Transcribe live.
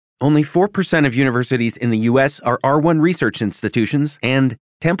Only 4% of universities in the U.S. are R1 research institutions, and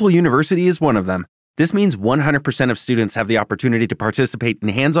Temple University is one of them. This means 100% of students have the opportunity to participate in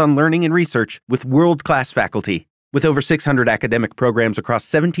hands-on learning and research with world-class faculty. With over 600 academic programs across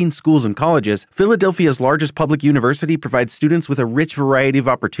 17 schools and colleges, Philadelphia's largest public university provides students with a rich variety of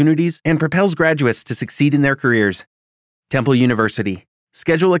opportunities and propels graduates to succeed in their careers. Temple University.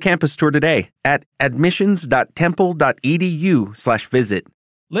 Schedule a campus tour today at admissions.temple.edu/visit.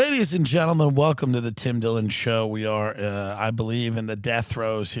 Ladies and gentlemen, welcome to the Tim Dillon Show. We are, I believe, in the death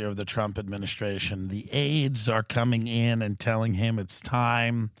throes here of the Trump administration. The aides are coming in and telling him it's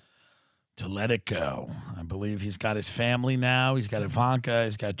time to let it go. I believe he's got his family now. He's got Ivanka.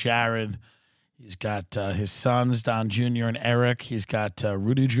 He's got Jared. He's got his sons, Don Jr. and Eric. He's got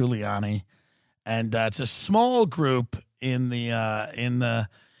Rudy Giuliani, and it's a small group in the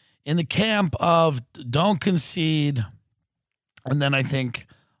camp of don't concede. And then I think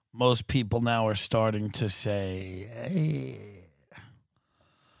most people now are starting to say, hey,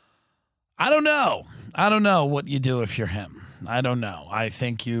 I don't know. I don't know what you do if you're him. I don't know. I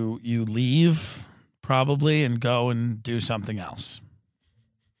think you leave probably and go and do something else.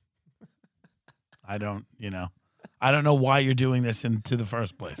 I don't know why you're doing this into the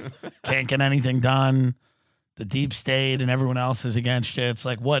first place. Can't get anything done. The deep state and everyone else is against you. It's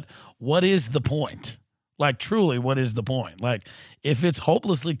like, what is the point? Like, truly, what is the point? Like, if it's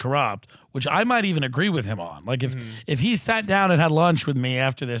hopelessly corrupt, which I might even agree with him on. Like, if he sat down and had lunch with me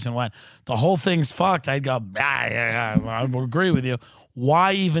after this and went, the whole thing's fucked, I'd go, I would agree with you.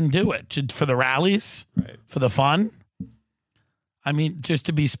 Why even do it? For the rallies? Right. For the fun? I mean, just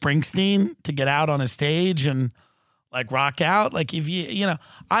to be Springsteen, to get out on a stage and, like, rock out? Like, if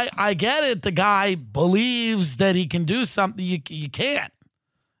I get it. The guy believes that he can do something you can't.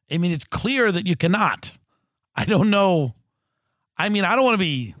 I mean, it's clear that you cannot. I don't know. I mean, I don't want to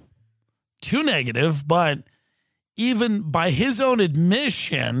be too negative, but even by his own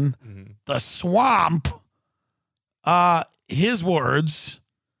admission, the swamp, his words,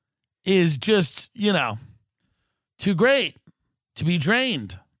 is just, too great to be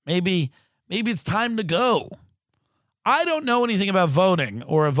drained. Maybe it's time to go. I don't know anything about voting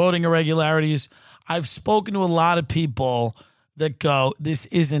or voting irregularities. I've spoken to a lot of people that go, this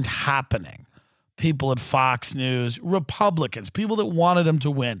isn't happening. People at Fox News, Republicans, people that wanted him to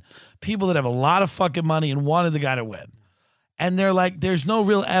win, people that have a lot of fucking money and wanted the guy to win. And they're like, there's no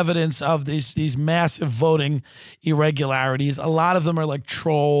real evidence of these massive voting irregularities. A lot of them are like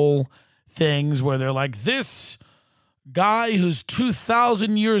troll things where they're like, this guy who's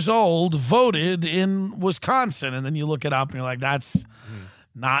 2,000 years old voted in Wisconsin. And then you look it up and you're like, that's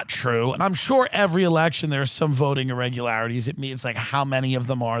not true. And I'm sure every election there's some voting irregularities. It means like how many of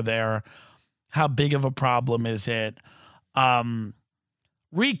them are there? How big of a problem is it? Recount.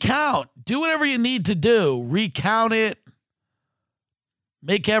 Do whatever you need to do. Recount it.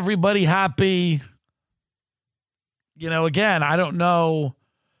 Make everybody happy. Again, I don't know.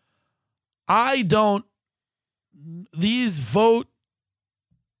 These vote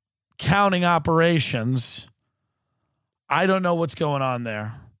counting operations, I don't know what's going on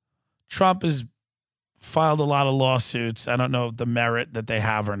there. Trump has filed a lot of lawsuits. I don't know the merit that they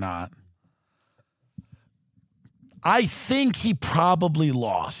have or not. I think he probably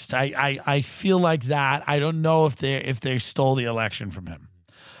lost. I feel like that. I don't know if they stole the election from him.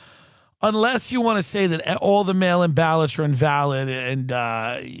 Unless you want to say that all the mail-in ballots are invalid, and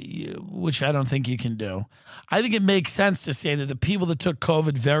which I don't think you can do. I think it makes sense to say that the people that took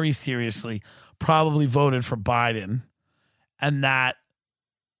COVID very seriously probably voted for Biden, and that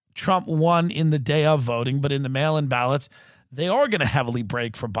Trump won in the day of voting, but in the mail-in ballots, they are going to heavily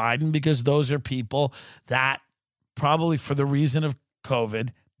break for Biden because those are people that probably for the reason of COVID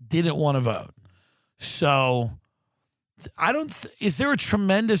didn't want to vote. So is there a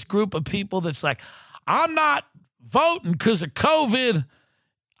tremendous group of people that's like, I'm not voting because of COVID,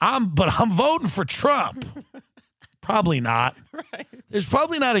 but I'm voting for Trump? Probably not. Right. There's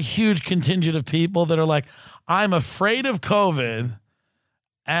probably not a huge contingent of people that are like, I'm afraid of COVID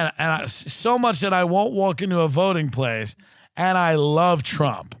and so much that I won't walk into a voting place, and I love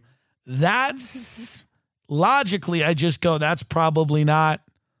Trump. That's logically, I just go, that's probably not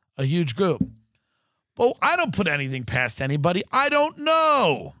a huge group. But I don't put anything past anybody. I don't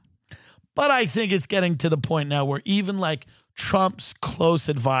know. But I think it's getting to the point now where even like Trump's close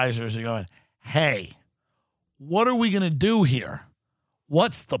advisors are going, hey, what are we going to do here?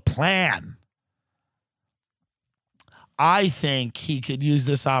 What's the plan? I think he could use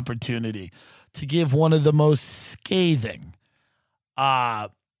this opportunity to give one of the most scathing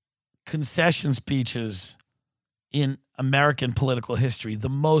concession speeches in American political history. The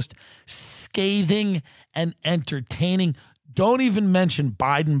most scathing and entertaining. Don't even mention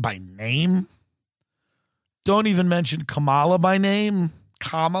Biden by name. Don't even mention Kamala by name.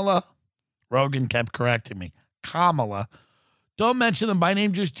 Kamala. Rogan kept correcting me. Kamala. Don't mention them by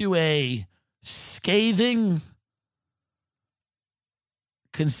name. Just do a scathing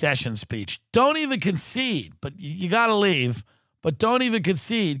concession speech. Don't even concede, but you got to leave. But don't even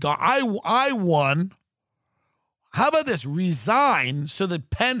concede. Go, I won. How about this? Resign so that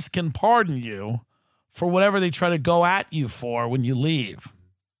Pence can pardon you for whatever they try to go at you for when you leave.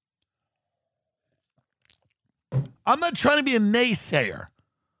 I'm not trying to be a naysayer.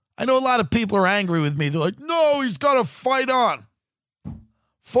 I know a lot of people are angry with me. They're like, no, he's got to fight on.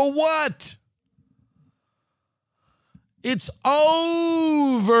 For what? It's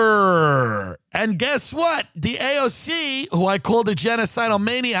over. And guess what? The AOC, who I called a genocidal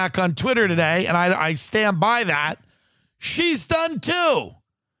maniac on Twitter today, and I stand by that, she's done too.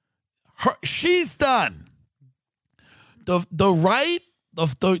 She's done. The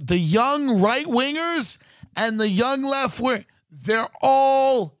young right-wingers and the young left-wing, they're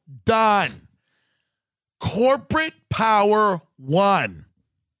all done. Corporate power won.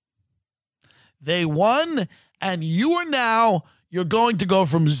 They won, and you're going to go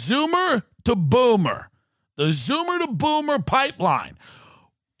from Zoomer to Boomer. The Zoomer to Boomer pipeline.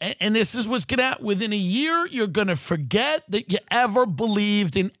 And this is what's going to happen. Within a year, you're going to forget that you ever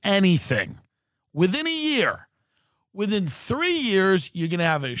believed in anything. Within a year. Within 3 years, you're going to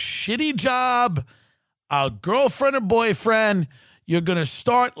have a shitty job, a girlfriend or boyfriend. You're going to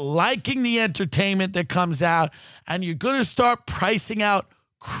start liking the entertainment that comes out, and you're going to start pricing out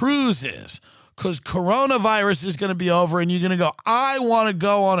cruises because coronavirus is going to be over, and you're going to go, I want to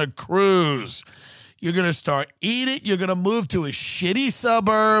go on a cruise. You're going to start eating. You're going to move to a shitty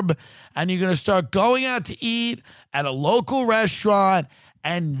suburb, and you're going to start going out to eat at a local restaurant,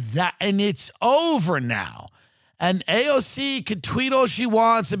 and it's over now. And AOC can tweet all she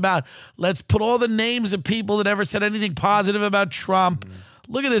wants about, let's put all the names of people that ever said anything positive about Trump.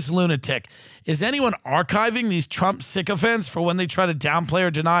 Look at this lunatic. Is anyone archiving these Trump sycophants for when they try to downplay or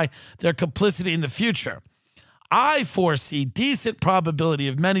deny their complicity in the future? I foresee decent probability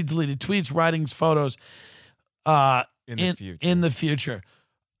of many deleted tweets, writings, photos in the future.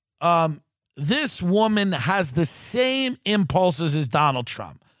 This woman has the same impulses as Donald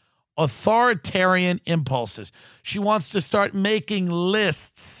Trump. Authoritarian impulses. She wants to start making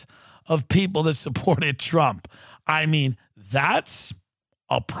lists of people that supported Trump. I mean, that's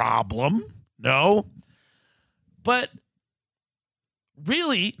a problem. No. But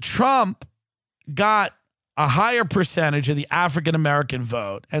really, Trump got a higher percentage of the African-American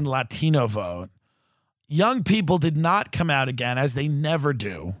vote and Latino vote. Young people did not come out again, as they never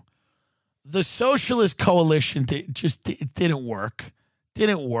do. The socialist coalition didn't work.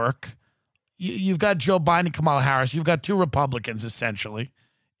 Didn't work. You've got Joe Biden and Kamala Harris. You've got two Republicans, essentially,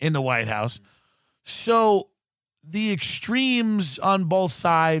 in the White House. So the extremes on both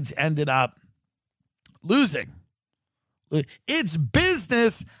sides ended up losing. It's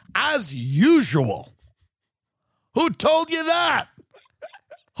business as usual. Who told you that?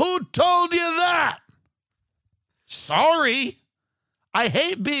 Who told you that? Sorry. I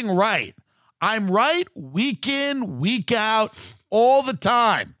hate being right. I'm right week in, week out, all the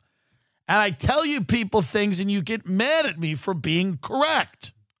time. And I tell you people things and you get mad at me for being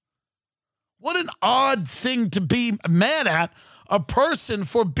correct. What an odd thing to be mad at a person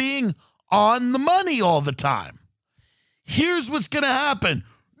for being on the money all the time. Here's what's going to happen.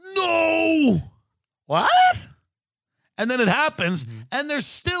 No. What? And then it happens, and they're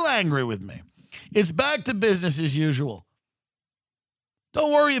still angry with me. It's back to business as usual.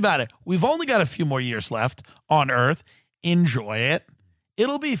 Don't worry about it. We've only got a few more years left on Earth. Enjoy it.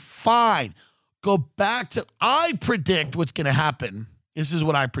 It'll be fine. Go back to, I predict what's going to happen. This is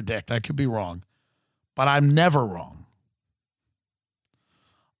what I predict. I could be wrong, but I'm never wrong.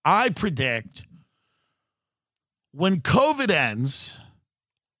 I predict when COVID ends,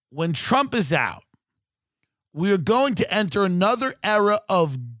 when Trump is out, we are going to enter another era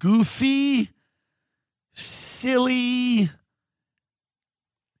of goofy, silly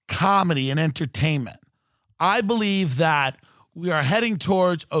comedy and entertainment. I believe that we are heading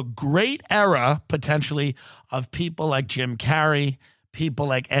towards a great era, potentially, of people like Jim Carrey, people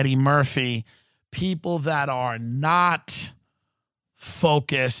like Eddie Murphy, people that are not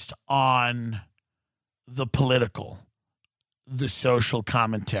focused on the political, the social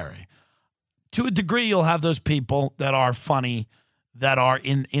commentary. To a degree, you'll have those people that are funny, that are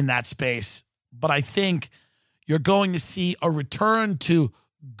in that space. But I think you're going to see a return to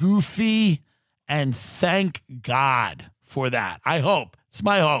goofy And thank God for that. I hope. It's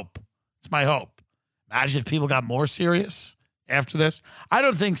my hope. It's my hope. Imagine if people got more serious after this. I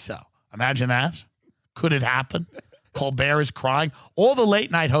don't think so. Imagine that. Could it happen? Colbert is crying. All the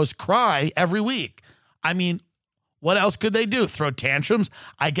late night hosts cry every week. I mean, what else could they do? Throw tantrums?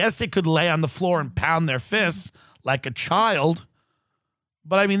 I guess they could lay on the floor and pound their fists like a child.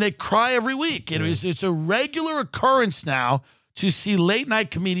 But I mean, they cry every week. It's a regular occurrence now to see late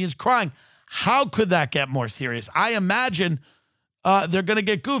night comedians crying. How could that get more serious? I imagine they're going to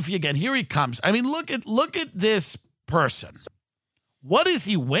get goofy again. Here he comes. I mean, look at this person. What is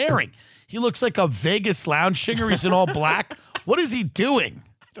he wearing? He looks like a Vegas lounge singer. He's in all black. What is he doing?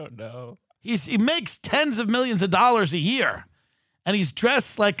 I don't know. He makes tens of millions of dollars a year, and he's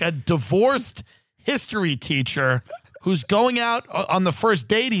dressed like a divorced history teacher who's going out on the first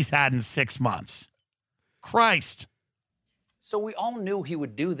date he's had in 6 months. Christ. So we all knew he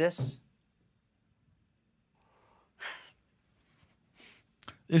would do this.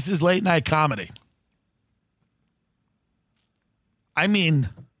 This is late night comedy. I mean,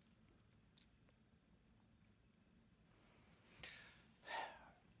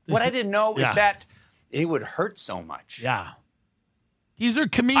 what I didn't know is that it would hurt so much. Yeah. These are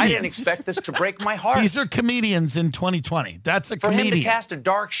comedians. I didn't expect this to break my heart. These are comedians in 2020. That's a comedian. For him to cast a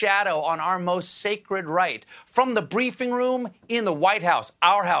dark shadow on our most sacred right. From the briefing room in the White House,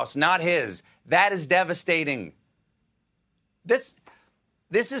 our house, not his. That is devastating. This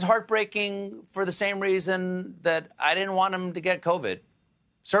is heartbreaking for the same reason that I didn't want him to get COVID.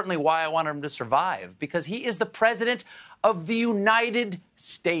 Certainly why I wanted him to survive. Because he is the president of the United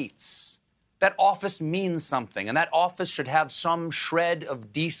States. That office means something, and that office should have some shred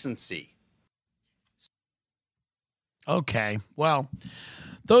of decency. Okay, well,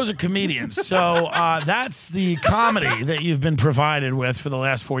 those are comedians. So that's the comedy that you've been provided with for the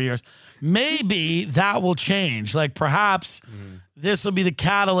last 4 years. Maybe that will change. Like perhaps this will be the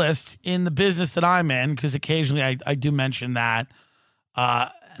catalyst in the business that I'm in, because occasionally I do mention that.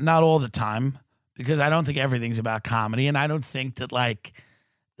 Not all the time, because I don't think everything's about comedy, and I don't think that like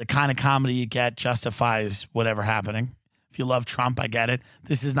the kind of comedy you get justifies whatever happening. If you love Trump, I get it.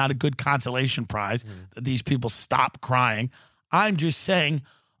 This is not a good consolation prize that these people stop crying. I'm just saying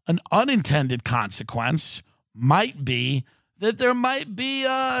an unintended consequence might be that there might be,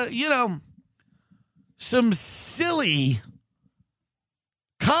 some silly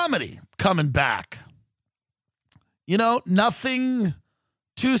comedy coming back. Nothing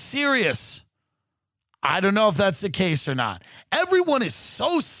too serious. I don't know if that's the case or not. Everyone is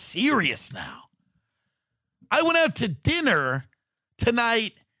so serious now. I went out to dinner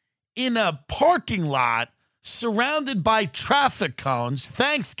tonight in a parking lot surrounded by traffic cones.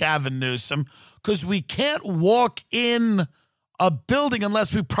 Thanks, Gavin Newsom, because we can't walk in a building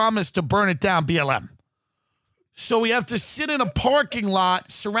unless we promise to burn it down, BLM. So we have to sit in a parking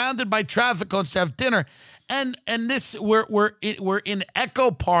lot surrounded by traffic cones to have dinner. And this we're in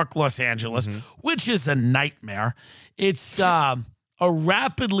Echo Park, Los Angeles, which is a nightmare. It's a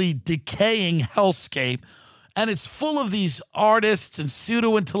rapidly decaying hellscape, and it's full of these artists and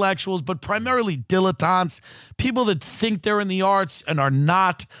pseudo-intellectuals, but primarily dilettantes, people that think they're in the arts and are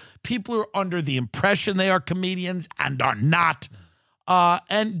not, people who are under the impression they are comedians and are not.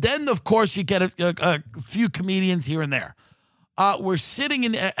 And then, of course, you get a few comedians here and there. We're sitting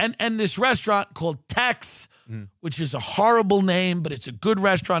in and this restaurant called Tex, which is a horrible name, but it's a good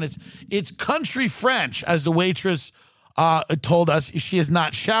restaurant. It's country French, as the waitress told us. She has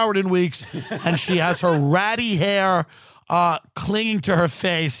not showered in weeks, and she has her ratty hair clinging to her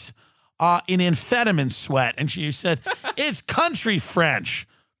face in amphetamine sweat. And she said, it's country French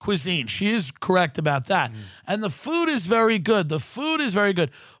cuisine. She is correct about that. And the food is very good.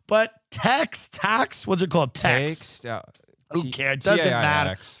 But Tax, what's it called? Tex. Who cares? It doesn't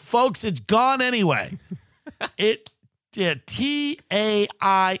matter. Folks, it's gone anyway. T-A-I-X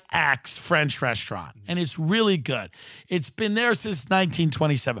French restaurant. And it's really good. It's been there since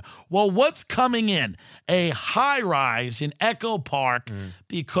 1927. Well, what's coming in? A high-rise in Echo Park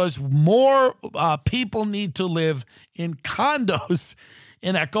because more people need to live in condos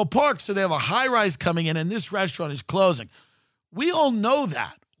in Echo Park. So they have a high-rise coming in, and this restaurant is closing. We all know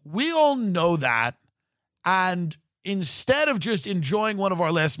that. And instead of just enjoying one of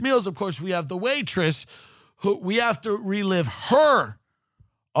our last meals, of course, we have the waitress who we have to relive her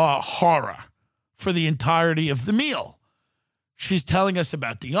horror for the entirety of the meal. She's telling us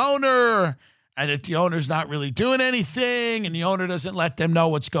about the owner and that the owner's not really doing anything and the owner doesn't let them know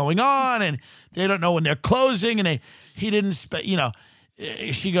what's going on and they don't know when they're closing and he didn't,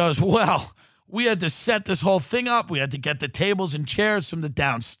 she goes, well, we had to set this whole thing up. We had to get the tables and chairs from the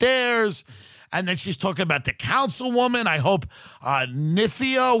downstairs. And then she's talking about the councilwoman. I hope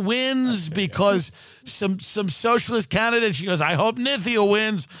Nithya wins because some socialist candidate, she goes, I hope Nithya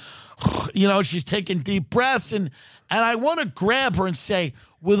wins. You know, she's taking deep breaths. And I want to grab her and say,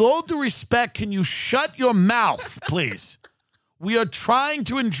 with all due respect, can you shut your mouth, please? We are trying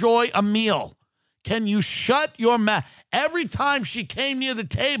to enjoy a meal. Can you shut your mouth? Every time she came near the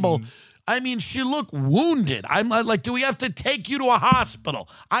table, I mean, she looked wounded. I'm like, do we have to take you to a hospital?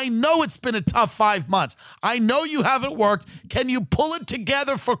 I know it's been a tough 5 months. I know you haven't worked. Can you pull it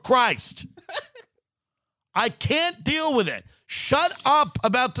together for Christ? I can't deal with it. Shut up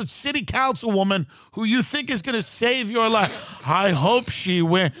about the city councilwoman who you think is going to save your life. I hope she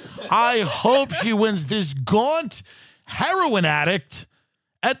wins. I hope she wins. This gaunt heroin addict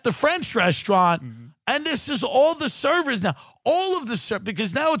at the French restaurant. And this is all the servers now. All of the servers,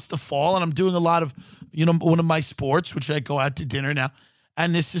 because now it's the fall and I'm doing a lot of, one of my sports, which I go out to dinner now.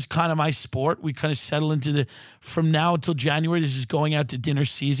 And this is kind of my sport. We kind of settle into from now until January, this is going out to dinner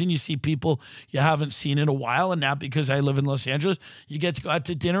season. You see people you haven't seen in a while. And now because I live in Los Angeles, you get to go out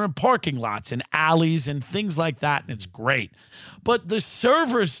to dinner in parking lots and alleys and things like that. And it's great. But the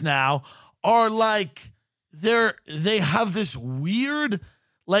servers now are like, they have this weird,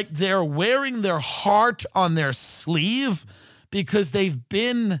 like they're wearing their heart on their sleeve because they've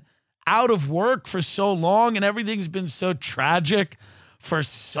been out of work for so long and everything's been so tragic for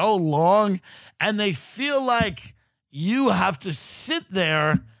so long. And they feel like you have to sit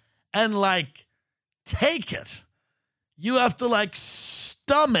there and like take it. You have to like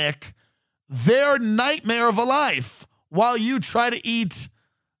stomach their nightmare of a life while you try to eat,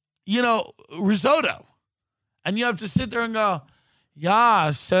 risotto. And you have to sit there and go,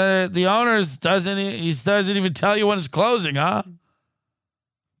 yeah, so the owners doesn't even tell you when it's closing, huh?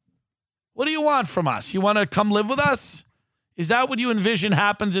 What do you want from us? You want to come live with us? Is that what you envision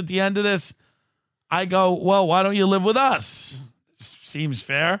happens at the end of this? I go, well, why don't you live with us? Seems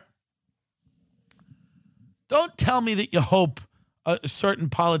fair. Don't tell me that you hope a certain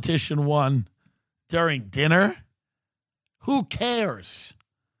politician won during dinner. Who cares?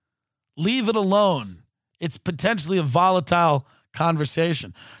 Leave it alone. It's potentially a volatile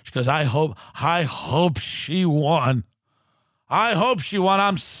conversation. She goes, I hope she won. I hope she won.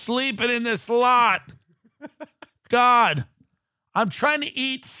 I'm sleeping in this lot. God, I'm trying to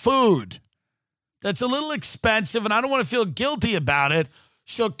eat food that's a little expensive and I don't want to feel guilty about it.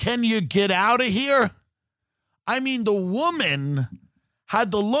 So can you get out of here? I mean, the woman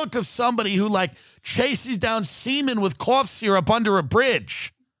had the look of somebody who like chases down semen with cough syrup under a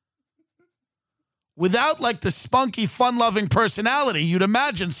bridge. Without like the spunky, fun-loving personality you'd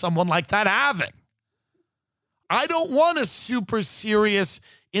imagine someone like that having. I don't want a super serious,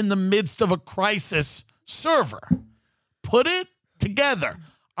 in the midst of a crisis server. Put it together.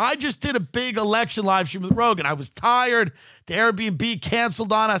 I just did a big election live stream with Rogan. I was tired. The Airbnb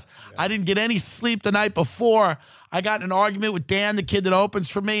canceled on us. I didn't get any sleep the night before. I got in an argument with Dan, the kid that opens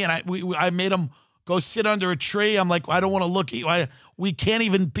for me, and I made him go sit under a tree. I'm like, I don't want to look at you. We can't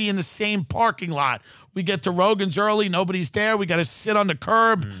even be in the same parking lot. We get to Rogan's early. Nobody's there. We got to sit on the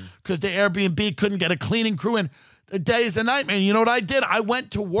curb because the Airbnb couldn't get a cleaning crew in. The day is a nightmare. You know what I did? I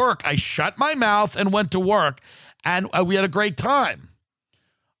went to work. I shut my mouth and went to work, and we had a great time.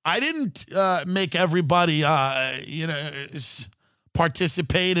 I didn't make everybody,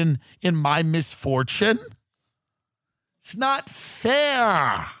 participate in my misfortune. It's not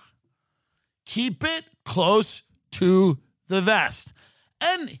fair. Keep it close to the vest.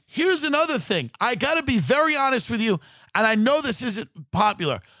 And here's another thing. I got to be very honest with you, and I know this isn't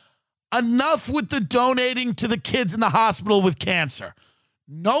popular. Enough with the donating to the kids in the hospital with cancer.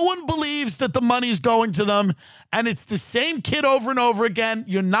 No one believes that the money's going to them, and it's the same kid over and over again.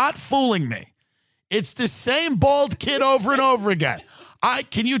 You're not fooling me. It's the same bald kid over and over again.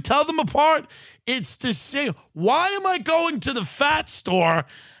 Can you tell them apart? It's the same. Why am I going to the fat store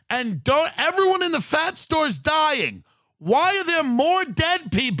and everyone in the fat store is dying? Why are there more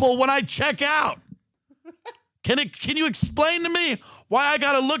dead people when I check out? Can you explain to me why I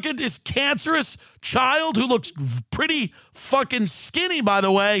got to look at this cancerous child who looks pretty fucking skinny, by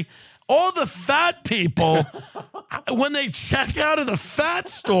the way? All the fat people, when they check out of the fat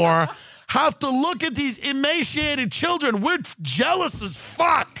store, have to look at these emaciated children. We're jealous as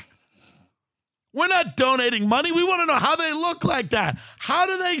fuck. We're not donating money. We want to know how they look like that. How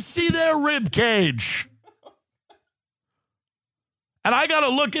do they see their rib cage? And I got to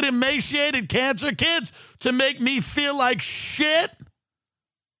look at emaciated cancer kids to make me feel like shit?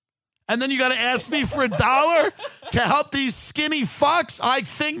 And then you got to ask me for $1 to help these skinny fucks? I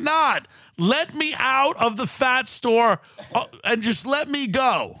think not. Let me out of the fat store and just let me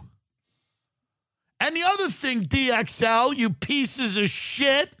go. And the other thing, DXL, you pieces of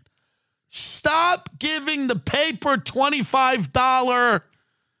shit, stop giving the paper $25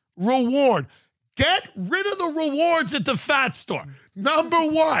 reward. Get rid of the rewards at the fat store. Number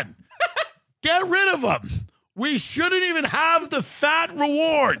one, get rid of them. We shouldn't even have the fat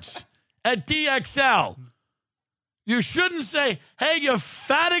rewards at DXL. You shouldn't say, hey, you're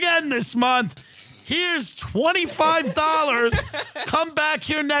fat again this month. Here's $25. Come back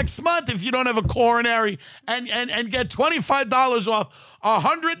here next month if you don't have a coronary and get $25 off a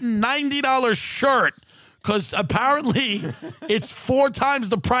 $190 shirt because apparently it's 4 times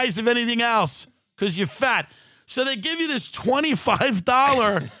the price of anything else because you're fat. So they give you this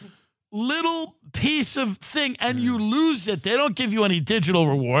 $25 little piece of thing and you lose it. They don't give you any digital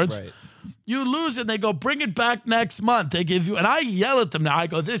rewards. Right. You lose it and they go, bring it back next month. They give you, and I yell at them now. I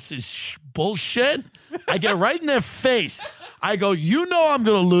go, this is bullshit. I get right in their face. I go, you know I'm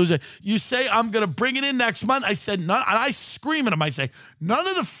going to lose it. You say I'm going to bring it in next month. I said, none, and I scream at them. I say, none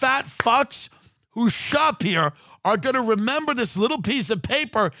of the fat fucks who shop here are going to remember this little piece of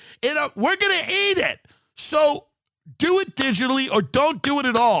paper. We're going to eat it. So do it digitally or don't do it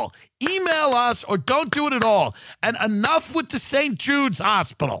at all. Email us or don't do it at all. And enough with the St. Jude's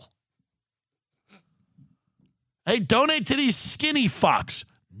Hospital. Hey, donate to these skinny fucks.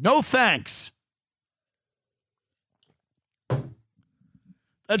 No thanks.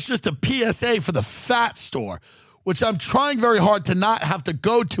 That's just a PSA for the fat store, which I'm trying very hard to not have to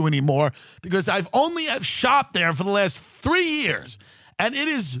go to anymore because I've only shopped there for the last 3 years. And it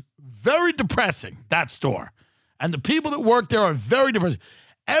is very depressing, that store. And the people that work there are very depressing.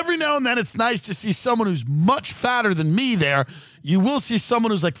 Every now and then it's nice to see someone who's much fatter than me there. You will see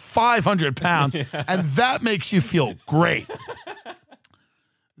someone who's like 500 pounds, and that makes you feel great.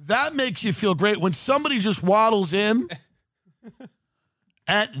 That makes you feel great when somebody just waddles in,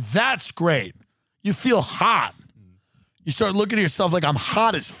 and that's great. You feel hot. You start looking at yourself like I'm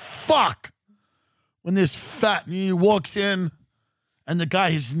hot as fuck. When this fat, he walks in, and the guy,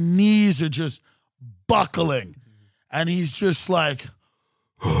 his knees are just buckling, and he's just like,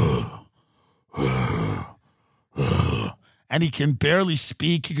 and he can barely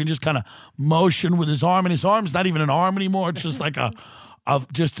speak. He can just kind of motion with his arm, and his arm's not even an arm anymore. It's just like a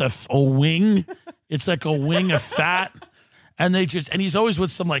wing. It's like a wing of fat, and he's always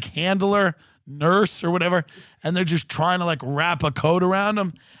with some like handler, nurse or whatever, and they're just trying to like wrap a coat around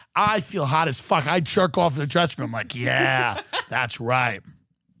him. I feel hot as fuck. I jerk off in the dressing room like, yeah, that's right.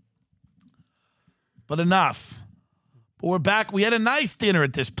 But enough. But we're back. We had a nice dinner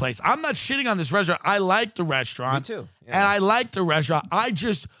at this place. I'm not shitting on this restaurant. I like the restaurant. Me too. Yeah. And I like the restaurant. I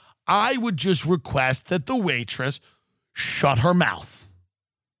would just request that the waitress shut her mouth.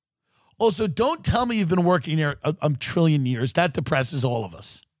 Also, don't tell me you've been working there a trillion years. That depresses all of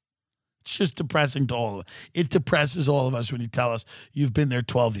us. It's just depressing to all of us. It depresses all of us when you tell us you've been there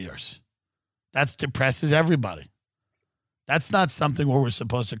 12 years. That depresses everybody. That's not something where we're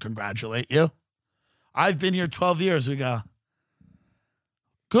supposed to congratulate you. I've been here 12 years. We go,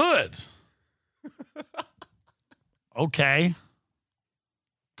 good. Okay.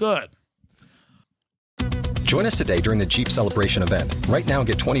 Good. Join us today during the Jeep Celebration event. Right now,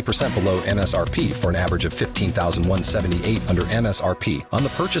 get 20% below MSRP for an average of $15,178 under MSRP on the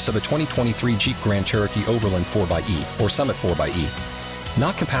purchase of a 2023 Jeep Grand Cherokee Overland 4xE or Summit 4xE.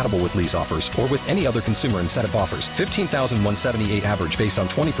 Not compatible with lease offers or with any other consumer incentive offers. $15,178 average based on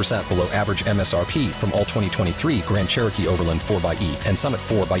 20% below average MSRP from all 2023 Grand Cherokee Overland 4xE and Summit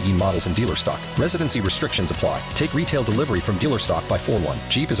 4xE models in dealer stock. Residency restrictions apply. Take retail delivery from dealer stock by 4/1.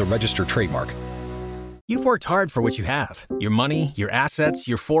 Jeep is a registered trademark. You've worked hard for what you have. Your money, your assets,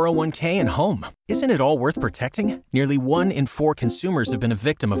 your 401k, and home. Isn't it all worth protecting? Nearly 1 in 4 consumers have been a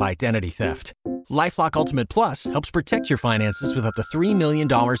victim of identity theft. LifeLock Ultimate Plus helps protect your finances with up to $3 million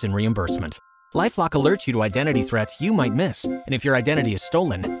in reimbursement. LifeLock alerts you to identity threats you might miss. And if your identity is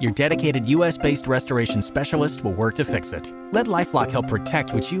stolen, your dedicated U.S.-based restoration specialist will work to fix it. Let LifeLock help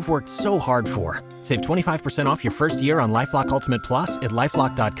protect what you've worked so hard for. Save 25% off your first year on LifeLock Ultimate Plus at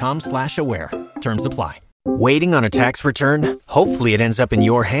LifeLock.com/aware. Terms apply. Waiting on a tax return? Hopefully it ends up in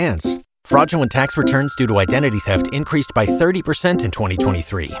your hands. Fraudulent tax returns due to identity theft increased by 30% in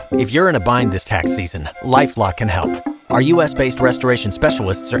 2023. If you're in a bind this tax season, LifeLock can help. Our U.S.-based restoration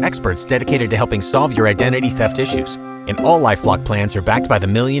specialists are experts dedicated to helping solve your identity theft issues. And all LifeLock plans are backed by the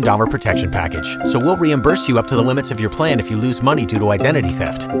 $1 Million Protection Package. So we'll reimburse you up to the limits of your plan if you lose money due to identity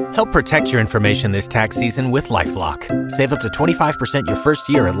theft. Help protect your information this tax season with LifeLock. Save up to 25% your first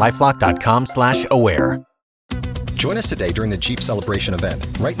year at LifeLock.com/aware. Join us today during the Jeep Celebration event.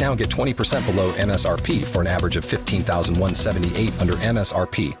 Right now, get 20% below MSRP for an average of $15,178 under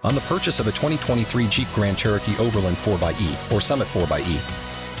MSRP on the purchase of a 2023 Jeep Grand Cherokee Overland 4xE or Summit 4xE.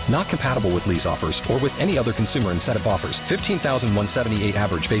 Not compatible with lease offers or with any other consumer incentive offers. $15,178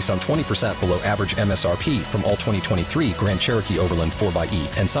 average based on 20% below average MSRP from all 2023 Grand Cherokee Overland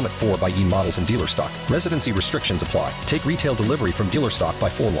 4xE and Summit 4xE models in dealer stock. Residency restrictions apply. Take retail delivery from dealer stock by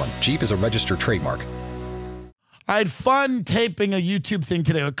 4/1. Jeep is a registered trademark. I had fun taping a YouTube thing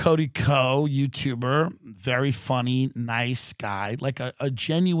today with Cody Ko, YouTuber. Very funny, nice guy. Like a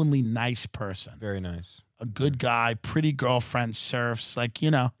genuinely nice person. Very nice. A good guy, pretty girlfriend, surfs. Like,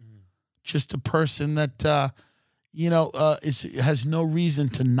 just a person that, has no reason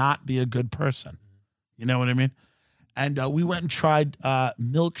to not be a good person. You know what I mean? And we went and tried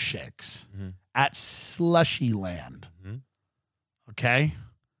milkshakes at Slushy Land. Okay?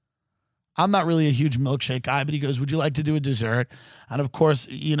 I'm not really a huge milkshake guy, but he goes, would you like to do a dessert? And of course,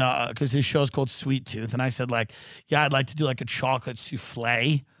 because his show is called Sweet Tooth. And I said, yeah, I'd like to do like a chocolate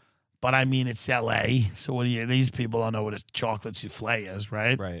souffle. But I mean, it's LA. So these people don't know what a chocolate souffle is,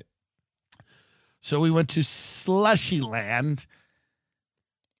 right? Right. So we went to Slushy Land.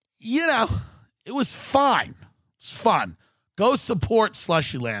 It was fine. It was fun. Go support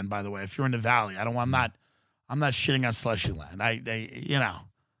Slushy Land, by the way, if you're in the Valley. I'm not shitting on Slushy Land.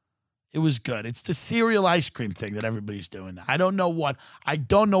 It was good. It's the cereal ice cream thing that everybody's doing. I don't know what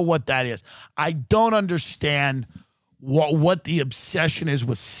that is. I don't understand what the obsession is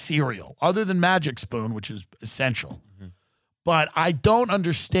with cereal, other than Magic Spoon, which is essential. But I don't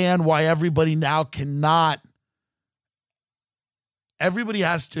understand why everybody now cannot. Everybody's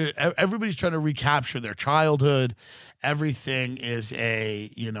trying to recapture their childhood. Everything is a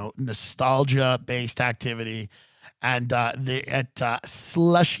nostalgia-based activity. And at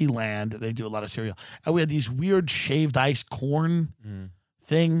Slushy Land, they do a lot of cereal. And we had these weird shaved ice corn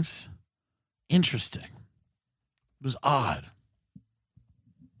things. Interesting. It was odd.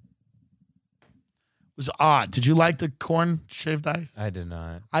 Did you like the corn shaved ice? I did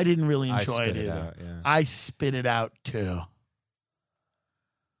not. I didn't really enjoy it either. Out, yeah. I spit it out too.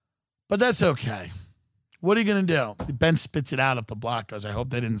 But that's okay. What are you going to do? Ben spits it out up the block goes, I hope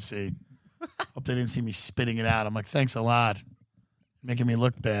they didn't see. Hope they didn't see me spitting it out. I'm like, thanks a lot. Making me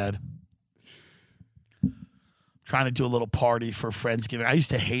look bad. Trying to do a little party for Friendsgiving. I used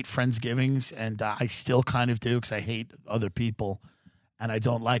to hate Friendsgivings, and I still kind of do because I hate other people, and I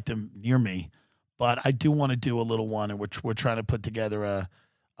don't like them near me. But I do want to do a little one, and we're trying to put together a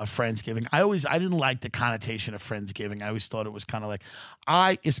Friendsgiving. I didn't like the connotation of Friendsgiving. I always thought it was kind of like,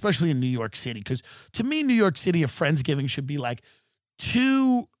 especially in New York City, because to me, New York City, a Friendsgiving should be like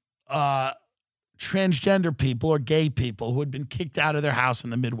two transgender people or gay people who had been kicked out of their house in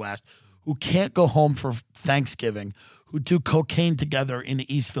the Midwest, who can't go home for Thanksgiving, who do cocaine together in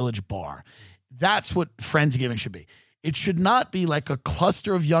the East Village bar. That's what Friendsgiving should be. It should not be like a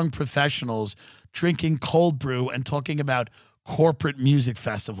cluster of young professionals drinking cold brew and talking about corporate music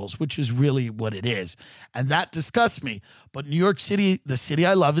festivals, which is really what it is. And that disgusts me. But New York City, the city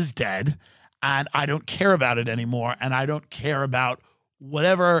I love, is dead, and I don't care about it anymore, and I don't care about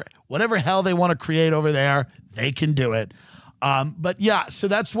whatever hell they want to create over there. They can do it. But yeah, so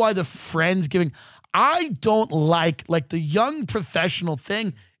that's why the Friendsgiving, I don't like the young professional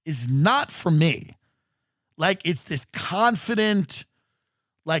thing is not for me. Like, it's this confident,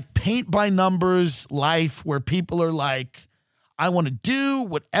 like, paint by numbers life where people are like, I want to do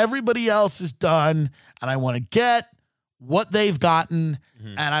what everybody else has done, and I want to get what they've gotten,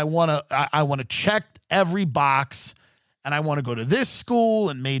 and I want to check every box, and I want to go to this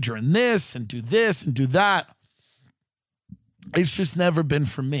school and major in this and do that. It's just never been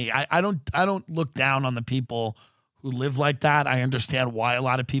for me. I don't look down on the people who live like that. I understand why a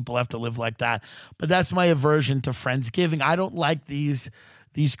lot of people have to live like that, but that's my aversion to Friendsgiving. I don't like these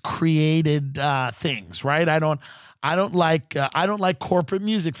created things, right? I don't like corporate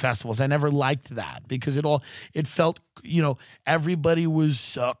music festivals. I never liked that because it felt, everybody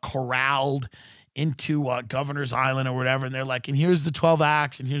was corralled into Governor's Island or whatever, and they're like, and here's the 12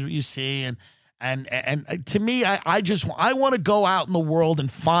 acts, and here's what you see, and to me, I want to go out in the world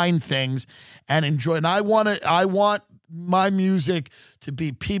and find things and enjoy. And I want my music to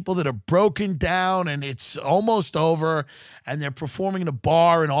be people that are broken down and it's almost over, and they're performing in a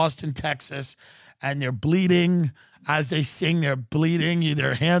bar in Austin, Texas, and they're bleeding as they sing. They're bleeding.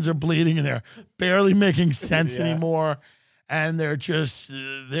 Their hands are bleeding, and they're barely making sense anymore. And they're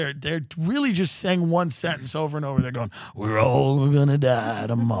really just saying one sentence over and over. They're going, we're all gonna die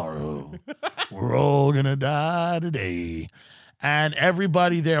tomorrow. We're all gonna die today. And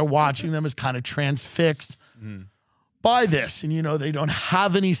everybody there watching them is kind of transfixed. buy this, and they don't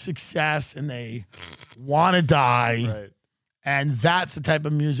have any success and they want to die. Right. And that's the type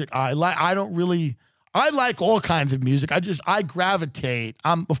of music I like. I like all kinds of music. I gravitate.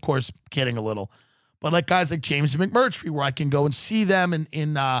 I'm, of course, kidding a little, but like guys like James McMurtry, where I can go and see them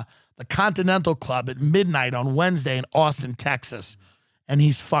in the Continental Club at midnight on Wednesday in Austin, Texas. And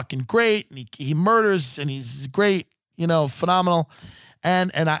he's fucking great, and he murders, and he's great, phenomenal.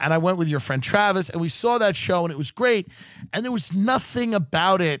 And I went with your friend Travis, and we saw that show, and it was great. And there was nothing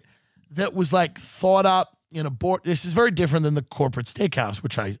about it that was like thought up in a board. This is very different than the corporate steakhouse,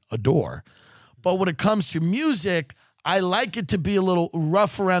 which I adore. But when it comes to music, I like it to be a little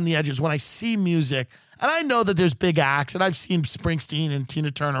rough around the edges when I see music. And I know that there's big acts, and I've seen Springsteen and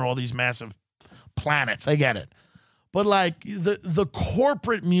Tina Turner, all these massive planets. I get it. But like the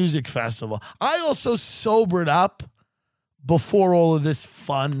corporate music festival, I also sobered up before all of this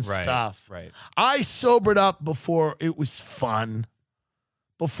fun stuff. Right. I sobered up before it was fun,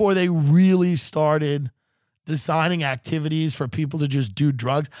 before they really started designing activities for people to just do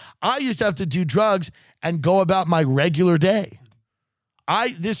drugs. I used to have to do drugs and go about my regular day.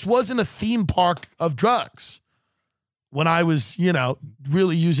 This wasn't a theme park of drugs when I was,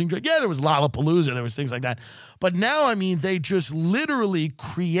 really using drugs. Yeah, there was Lollapalooza, there was things like that. But now, they just literally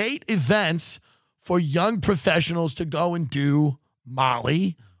create events for young professionals to go and do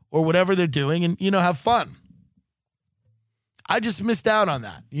Molly or whatever they're doing and, have fun. I just missed out on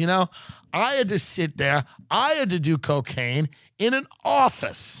that, I had to sit there. I had to do cocaine in an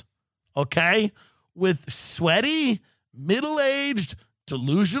office, okay, with sweaty, middle-aged,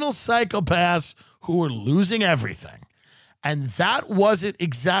 delusional psychopaths who were losing everything. And that wasn't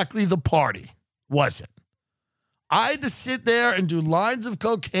exactly the party, was it? I had to sit there and do lines of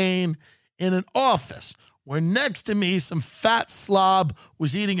cocaine in an office where next to me some fat slob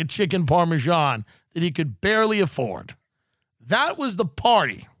was eating a chicken parmesan that he could barely afford. That was the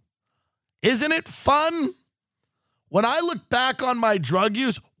party. Isn't it fun? When I look back on my drug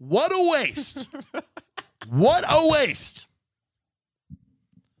use, what a waste. What a waste.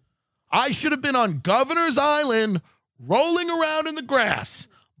 I should have been on Governor's Island rolling around in the grass,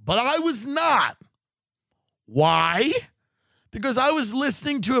 but I was not. Why? Because I was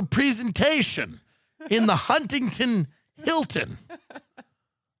listening to a presentation in the Huntington Hilton,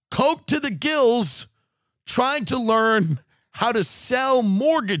 coke to the gills, trying to learn how to sell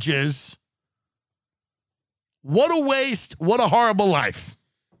mortgages. What a waste. What a horrible life.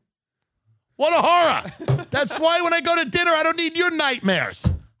 What a horror. That's why when I go to dinner, I don't need your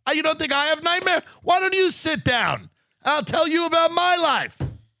nightmares. You don't think I have nightmares? Why don't you sit down? I'll tell you about my life.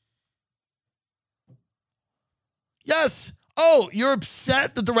 Yes. Oh, you're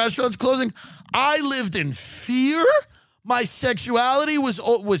upset that the restaurant's closing? I lived in fear. My sexuality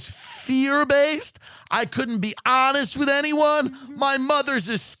was fear-based. I couldn't be honest with anyone. My mother's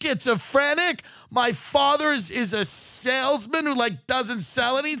a schizophrenic. My father is a salesman who doesn't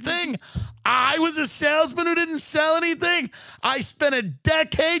sell anything. I was a salesman who didn't sell anything. I spent a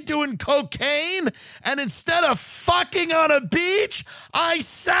decade doing cocaine, and instead of fucking on a beach, I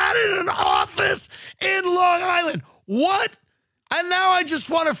sat in an office in Long Island. What? And now I just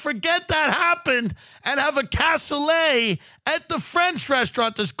want to forget that happened and have a cassoulet at the French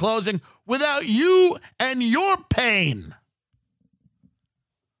restaurant that's closing without you and your pain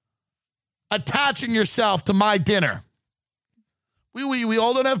attaching yourself to my dinner. We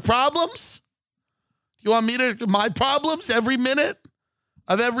all don't have problems? You want me to, my problems every minute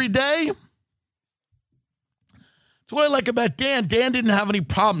of every day? That's what I like about Dan. Dan didn't have any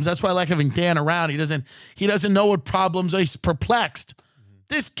problems. That's why I like having Dan around. He doesn't know what problems are. He's perplexed.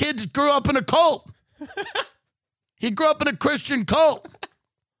 This kid grew up in a cult. He grew up in a Christian cult.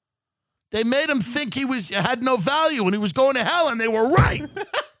 They made him think he had no value and he was going to hell, and they were right.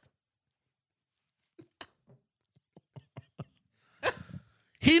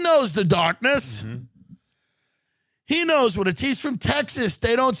 He knows the darkness. Mm-hmm. He knows what it's. He's from Texas.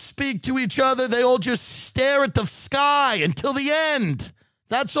 They don't speak to each other. They all just stare at the sky until the end.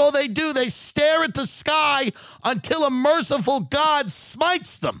 That's all they do. They stare at the sky until a merciful God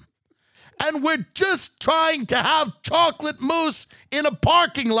smites them. And we're just trying to have chocolate mousse in a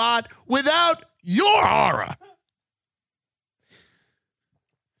parking lot without your horror.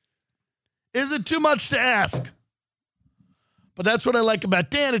 Is it too much to ask? But that's what I like about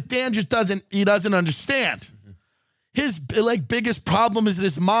Dan. Is Dan just doesn't understand. His biggest problem is that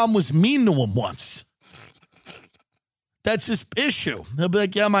his mom was mean to him once. That's his issue. He'll be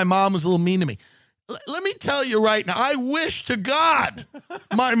like, yeah, my mom was a little mean to me. Let me tell you right now, I wish to God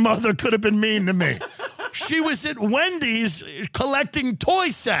my mother could have been mean to me. She was at Wendy's collecting toy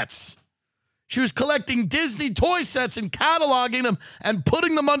sets. She was collecting Disney toy sets and cataloging them and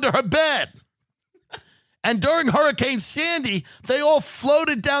putting them under her bed. And during Hurricane Sandy, they all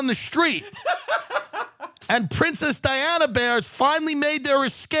floated down the street. And Princess Diana bears finally made their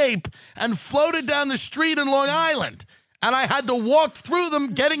escape and floated down the street in Long Island. And I had to walk through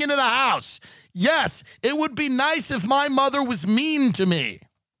them getting into the house. Yes, it would be nice if my mother was mean to me.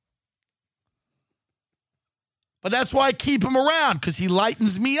 But that's why I keep him around, because he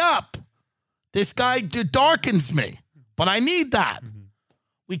lightens me up. This guy darkens me, but I need that.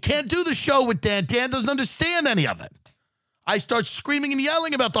 We can't do the show with Dan. Dan doesn't understand any of it. I start screaming and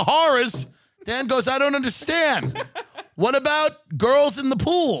yelling about the horrors. Dan goes, I don't understand. What about girls in the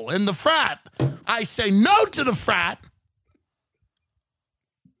pool, in the frat? I say no to the frat.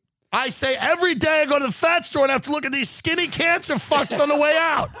 I say every day I go to the fat store and have to look at these skinny cancer fucks on the way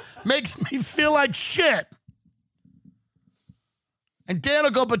out. Makes me feel like shit. And Dan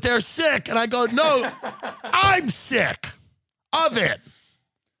will go, but they're sick. And I go, no, I'm sick of it.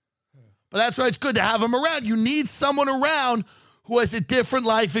 But that's why it's good to have him around. You need someone around who has a different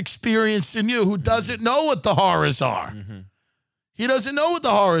life experience than you, who doesn't know what the horrors are. Mm-hmm. He doesn't know what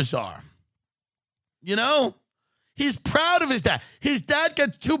the horrors are. You know? He's proud of his dad. His dad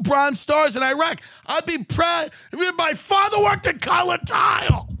gets 2 Bronze Stars in Iraq. I'd be proud. My father worked at Color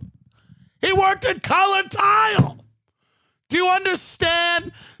Tile. He worked at Color Tile. Do you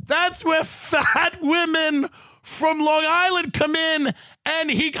understand? That's where fat women from Long Island come in, and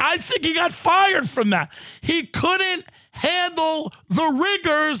I think he got fired from that. He couldn't handle the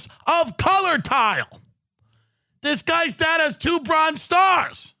rigors of Color Tile. This guy's dad has 2 Bronze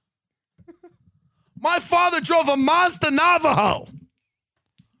Stars. My father drove a Mazda Navajo.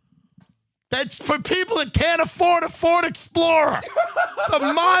 That's for people that can't afford a Ford Explorer. It's a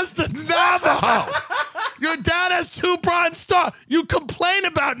Mazda Navajo. Your dad has 2 Bronze Stars. You complain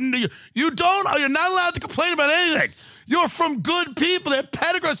about it. You're not allowed to complain about anything. You're from good people. They're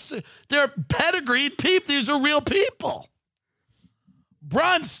pedigreed people. These are real people.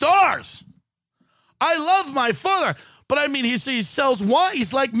 Bronze Stars. I love my father, but I mean, he sells wine.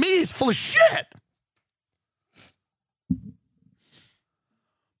 He's like me. He's full of shit.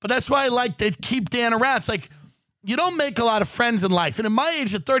 But that's why I like to keep Dan around. It's like, you don't make a lot of friends in life. And at my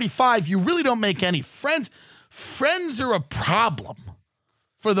age of 35, you really don't make any friends. Friends are a problem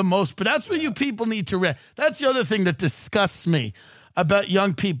for the most, but that's what you people need to that's the other thing that disgusts me about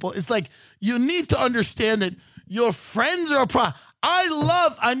young people. It's like, you need to understand that your friends are a problem.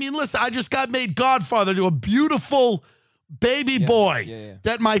 Listen, I just got made godfather to a beautiful baby boy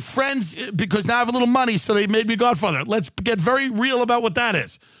that my friends, because now I have a little money, so they made me godfather. Let's get very real about what that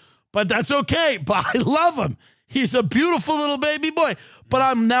is. But that's okay. But I love him. He's a beautiful little baby boy. But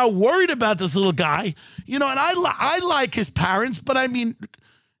I'm now worried about this little guy. You know, and I like his parents, but I mean,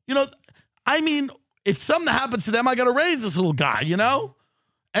 if something happens to them, I got to raise this little guy, you know?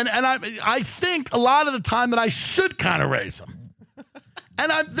 And I think a lot of the time that I should kind of raise him.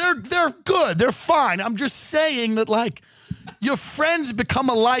 And they're good. They're fine. I'm just saying that, like, your friends become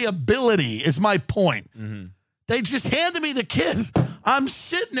a liability is my point. Mm-hmm. They just handed me the kid. I'm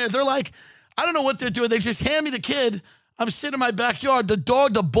sitting there. They're like, I don't know what they're doing. They just hand me the kid. I'm sitting in my backyard. The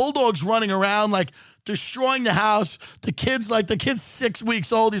bulldog's running around, like, destroying the house. The kid's 6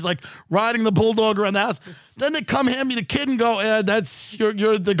 weeks old. He's, like, riding the bulldog around the house. Then they come hand me the kid and go,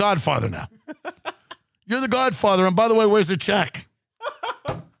 you're the godfather now. You're the godfather. And by the way, where's the check?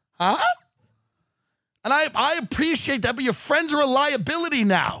 Huh? And I appreciate that, but your friends are a liability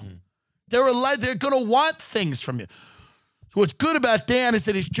now. They're going to want things from you. So what's good about Dan is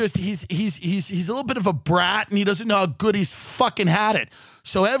that he's a little bit of a brat, and he doesn't know how good he's fucking had it.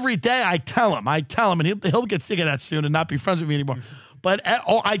 So every day I tell him, and he'll get sick of that soon and not be friends with me anymore. But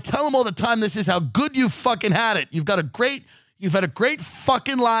I tell him all the time, this is how good you fucking had it. You've had a great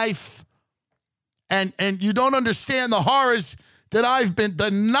fucking life, and you don't understand the horrors that I've been,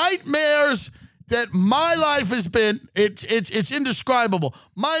 the nightmares that my life has been. It's indescribable.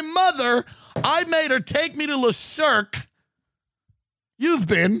 My mother, I made her take me to Le Cirque. You've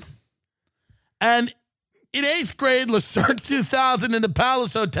been. And in 8th grade, Le Cirque 2000 in the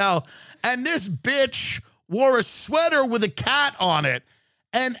Palace Hotel, and this bitch wore a sweater with a cat on it,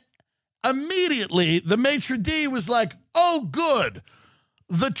 and immediately the maitre d' was like, oh, good,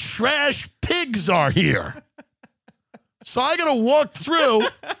 the trash pigs are here. So I got to walk through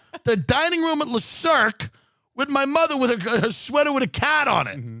the dining room at Le Cirque with my mother with a sweater with a cat on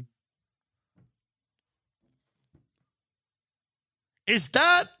it. Mm-hmm. Is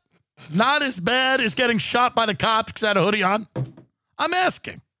that not as bad as getting shot by the cops because I had a hoodie on? I'm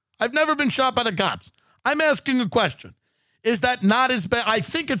asking. I've never been shot by the cops. I'm asking a question. Is that not as bad? I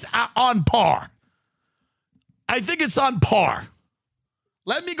think it's on par. I think it's on par.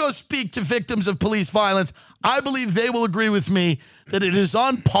 Let me go speak to victims of police violence. I believe they will agree with me that it is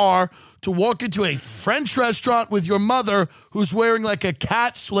on par to walk into a French restaurant with your mother who's wearing like a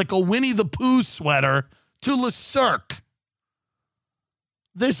Winnie the Pooh sweater to Le Cirque.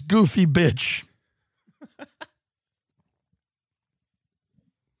 This goofy bitch.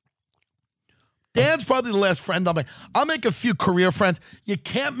 Dan's probably the last friend I'll make. I'll make a few career friends. You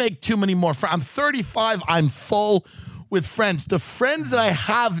can't make too many more friends. I'm 35. I'm full with friends. The friends that I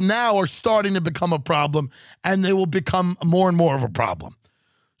have now are starting to become a problem, and they will become more and more of a problem.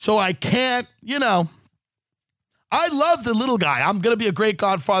 So I can't, I love the little guy. I'm going to be a great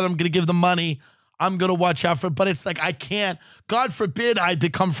godfather. I'm going to give them money. I'm going to watch out for it. But it's like I can't. God forbid I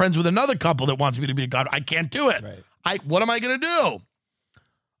become friends with another couple that wants me to be a god. I can't do it. Right. What am I going to do?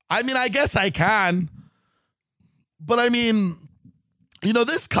 I mean, I guess I can. But I mean,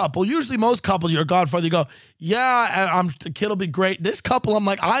 this couple, usually most couples, you're a godfather, you go, yeah, the kid will be great. This couple, I'm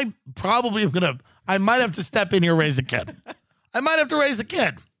like, I might have to step in here and raise a kid. I might have to raise a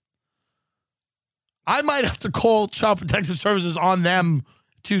kid. I might have to call Child Protective Services on them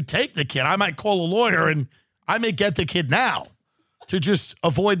to take the kid. I might call a lawyer and I may get the kid now to just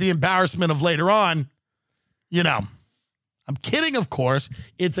avoid the embarrassment of later on. I'm kidding, of course.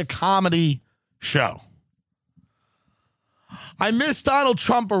 It's a comedy show. I miss Donald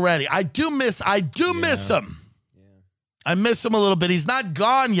Trump already. I do miss him. Yeah. I miss him a little bit. He's not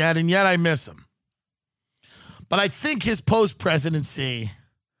gone yet, and yet I miss him. But I think his post-presidency,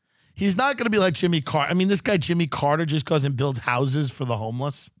 he's not going to be like Jimmy Carter. I mean, this guy Jimmy Carter just goes and builds houses for the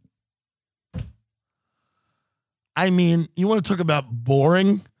homeless. I mean, you want to talk about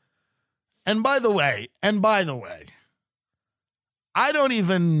boring? And by the way, I don't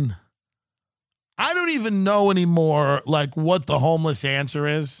even know anymore, like, what the homeless answer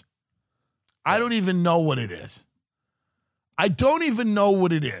is. I don't even know what it is. I don't even know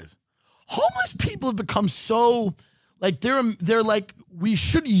what it is. Homeless people have become so, like, they're like, we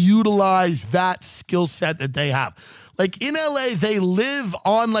should utilize that skill set that they have. Like, in LA, they live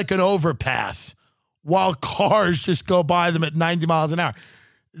on, like, an overpass while cars just go by them at 90 miles an hour.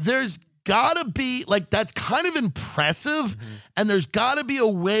 There's gotta be, like, that's kind of impressive, and there's gotta be a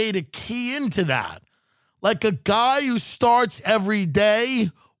way to key into that. Like a guy who starts every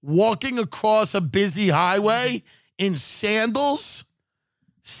day walking across a busy highway in sandals,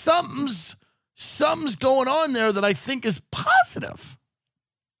 something's going on there that I think is positive.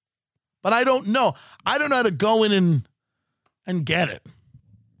 But I don't know. I don't know how to go in and get it.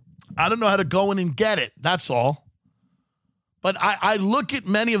 I don't know how to go in and get it. That's all. But I look at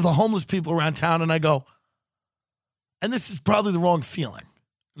many of the homeless people around town and I go, and this is probably the wrong feeling.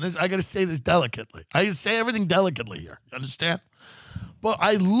 And I got to say this delicately. I say everything delicately here. You understand? But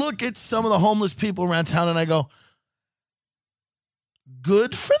I look at some of the homeless people around town and I go,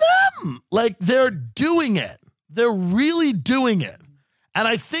 good for them. Like, they're doing it. They're really doing it. And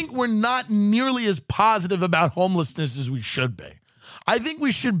I think we're not nearly as positive about homelessness as we should be. I think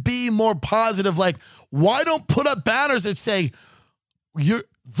we should be more positive. Like, why don't put up banners that say, "You're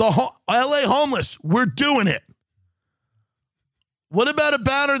the LA homeless, we're doing it"? What about a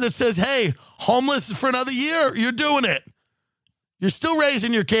banner that says, "Hey, homeless for another year, you're doing it. You're still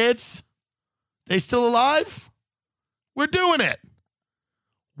raising your kids. They still alive? We're doing it."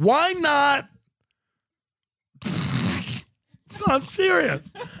 Why not? I'm serious.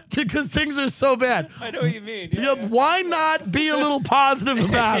 Because things are so bad. I know what you mean. Yeah. Why not be a little positive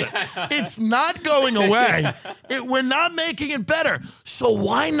about it? It's not going away. We're not making it better. So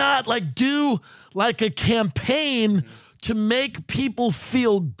why not do a campaign to make people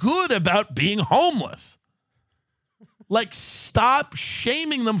feel good about being homeless? Stop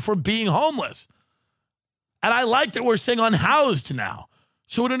shaming them for being homeless. And I like that we're saying unhoused now.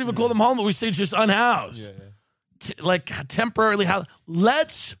 So we don't even call them homeless. We say just unhoused. Yeah. Temporarily housed.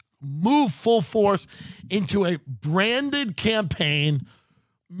 Let's move full force into a branded campaign.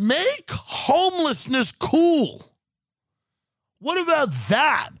 Make homelessness cool. What about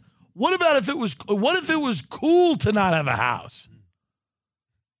that? What if it was cool to not have a house?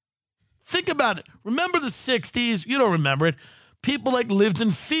 Think about it. Remember the 60s? You don't remember it. People lived in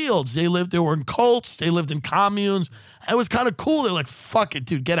fields. They were in cults. They lived in communes. It was kind of cool. They're like, fuck it,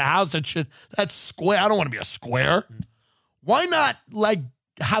 dude. Get a house. That's square. I don't want to be a square. Why not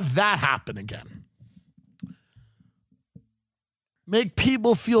have that happen again? Make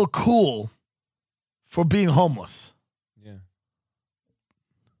people feel cool for being homeless. Yeah.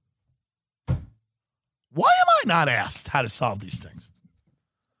 Why am I not asked how to solve these things?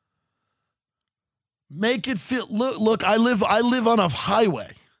 Make it feel, look, I live on a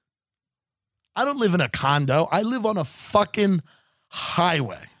highway. I don't live in a condo. I live on a fucking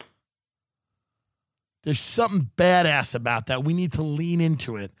highway. There's something badass about that. We need to lean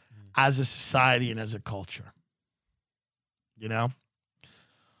into it as a society and as a culture. You know?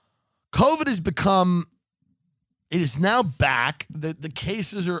 COVID has become, it is now back. The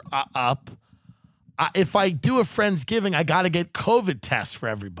cases are up. If I do a Friendsgiving, I got to get COVID tests for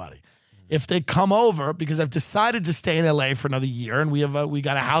everybody. If they come over, because I've decided to stay in LA for another year, and we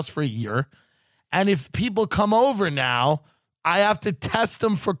got a house for a year. And if people come over now, I have to test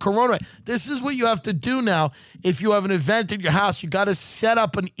them for corona. This is what you have to do now. If you have an event at your house, you got to set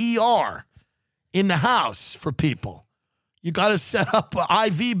up an ER in the house for people. You got to set up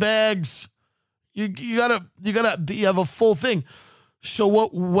IV bags. You have a full thing. So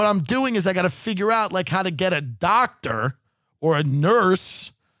what I'm doing is I got to figure out like how to get a doctor or a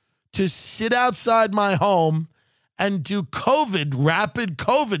nurse to sit outside my home and do rapid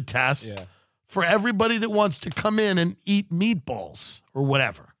COVID tests for everybody that wants to come in and eat meatballs or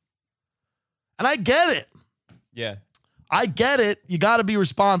whatever. And I get it. Yeah. I get it. You got to be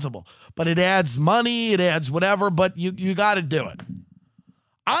responsible. But it adds money, it adds whatever, but you got to do it.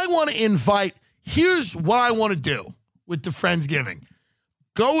 I want to invite, here's what I want to do with the Friendsgiving.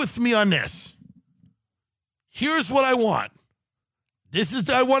 Go with me on this. Here's what I want.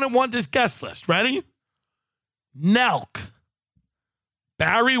 I want this guest list. Ready? Nelk.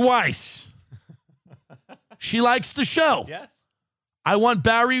 Barry Weiss. She likes the show. Yes. I want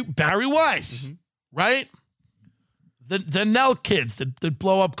Barry Weiss. Right? The Nelk kids that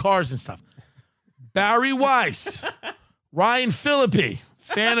blow up cars and stuff. Barry Weiss. Ryan Phillippe,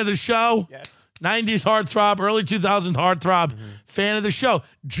 fan of the show. Yes. 90s heartthrob, early 2000s heartthrob, fan of the show.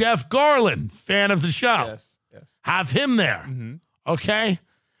 Jeff Garland, fan of the show. Yes. Have him there. Okay?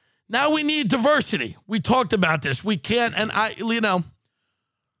 Now we need diversity. We talked about this. We can't, and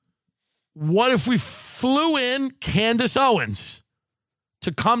what if we flew in Candace Owens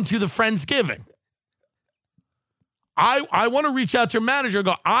to come to the Friendsgiving? I want to reach out to your manager and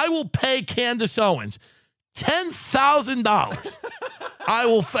go, I will pay Candace Owens $10,000. I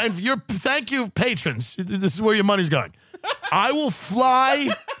will, and thank you, patrons. This is where your money's going. I will fly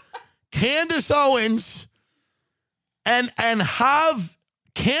Candace Owens and have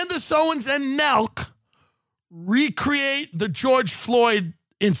Candace Owens and Nelk recreate the George Floyd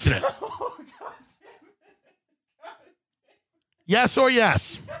incident. Oh, God damn it. Yes or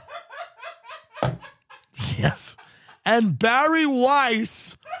yes? Yes. And Barry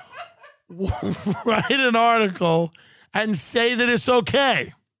Weiss write an article and say that it's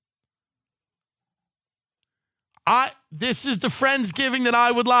okay. This is the Friendsgiving that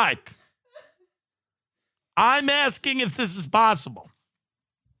I would like. I'm asking if this is possible.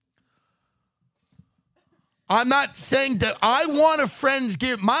 I'm not saying that I want a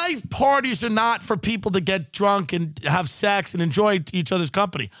Friendsgiving. My parties are not for people to get drunk and have sex and enjoy each other's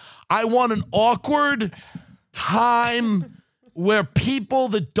company. I want an awkward time where people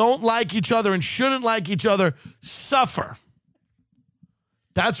that don't like each other and shouldn't like each other suffer.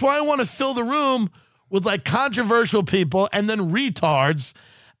 That's why I want to fill the room with like controversial people and then retards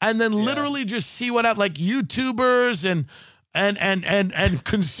and then literally just see what happens, like YouTubers and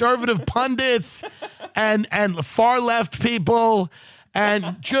conservative pundits and far left people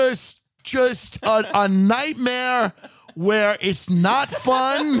and just a nightmare where it's not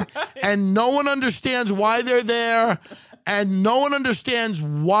fun and no one understands why they're there and no one understands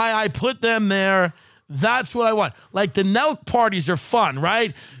why I put them there. That's what I want. Like the Nelk parties are fun,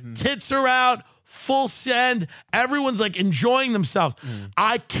 right? Tits are out, full send. Everyone's like enjoying themselves.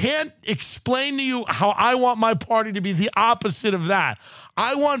 I can't explain to you how I want my party to be the opposite of that.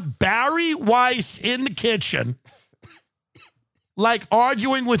 I want Barry Weiss in the kitchen, like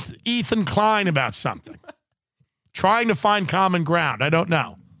arguing with Ethan Klein about something, trying to find common ground. I don't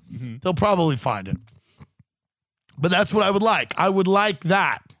know. They'll probably find it. But that's what I would like. I would like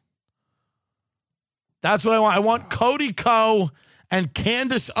that. That's what I want. I want Cody Ko and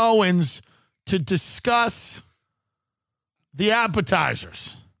Candace Owens to discuss the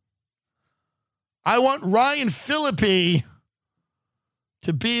appetizers. I want Ryan Phillippe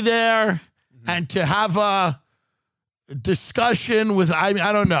to be there and to have a discussion with, I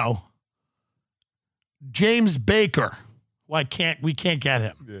don't know, James Baker. Why we can't get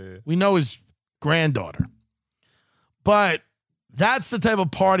him. Yeah. We know his granddaughter. But that's the type of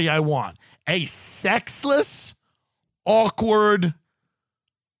party I want. A sexless, awkward,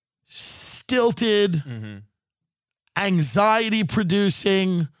 stilted,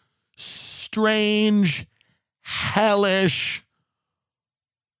 anxiety-producing, strange, hellish,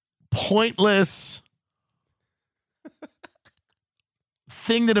 pointless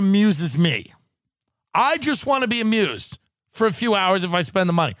thing that amuses me. I just want to be amused for a few hours if I spend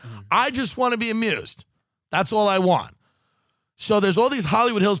the money. I just want to be amused. That's all I want. So there's all these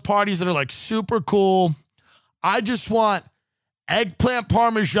Hollywood Hills parties that are like super cool. I just want eggplant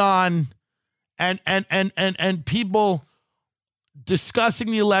parmesan and people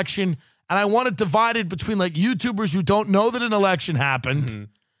discussing the election. And I want it divided between like YouTubers who don't know that an election happened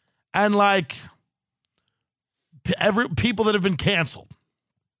and like people that have been canceled.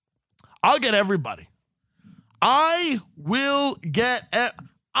 I'll get everybody. I will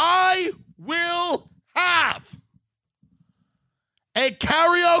have a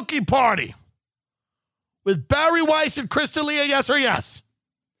karaoke party with Barry Weiss and Crystalia, yes or yes?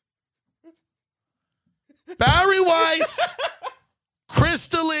 Barry Weiss,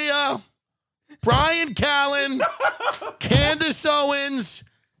 Crystalia, Brian Callen, Candace Owens,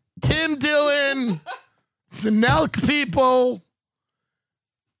 Tim Dillon, the Nelk people,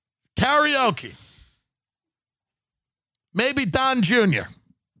 karaoke. Maybe Don Jr.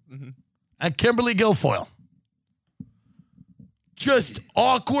 And Kimberly Guilfoyle. Just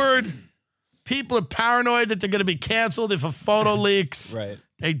awkward. People are paranoid that they're going to be canceled if a photo leaks. Right.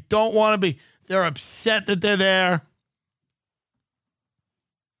 They don't want to be. They're upset that they're there.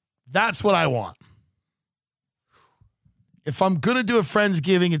 That's what I want. If I'm going to do a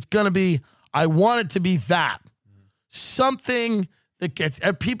Friendsgiving, it's going to be, I want it to be that. Something that gets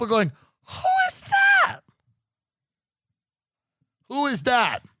people going, who is that? Who is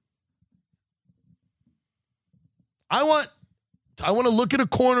that? I want to look in a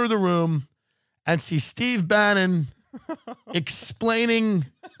corner of the room and see Steve Bannon explaining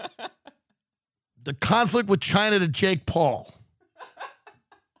the conflict with China to Jake Paul.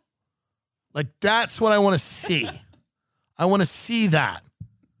 Like, that's what I want to see. I want to see that.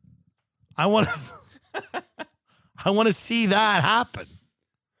 I want to see that happen.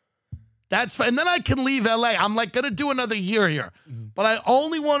 That's fine. And then I can leave LA. I'm like going to do another year here. But I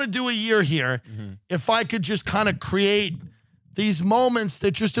only want to do a year here if I could just kind of create these moments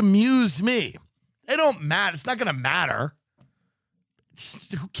that just amuse me. They don't matter. It's not going to matter.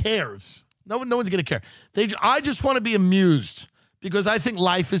 Who cares? No one's going to care. I just want to be amused because I think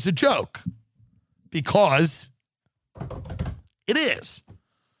life is a joke. Because it is.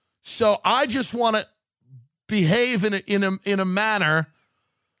 So I just want to behave in a manner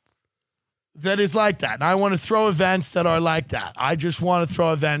that is like that. And I want to throw events that are like that. I just want to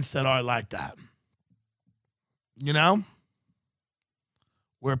throw events that are like that. You know?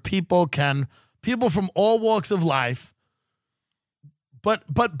 Where people from all walks of life, but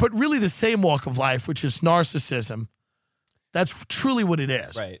really the same walk of life, which is narcissism. That's truly what it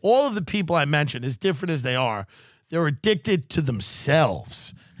is. Right. All of the people I mentioned, as different as they are, they're addicted to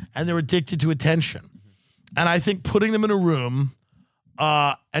themselves and they're addicted to attention. And I think putting them in a room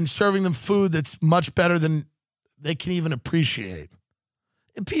and serving them food that's much better than they can even appreciate.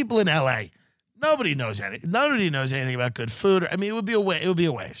 And people in LA, nobody knows anything about good food. I mean, it would be a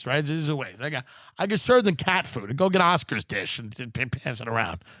waste, right? It is a waste. I could serve them cat food and go get Oscar's dish and pass it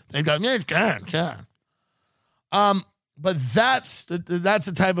around. They'd go, yeah, God. But that's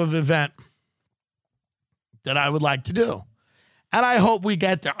the type of event that I would like to do. And I hope we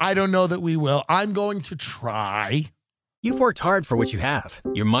get there. I don't know that we will. I'm going to try. You've worked hard for what you have.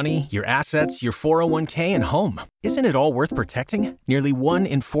 Your money, your assets, your 401k, and home. Isn't it all worth protecting? Nearly 1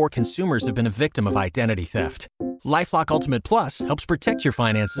 in 4 consumers have been a victim of identity theft. LifeLock Ultimate Plus helps protect your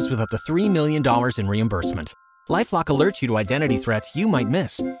finances with up to $3 million in reimbursement. LifeLock alerts you to identity threats you might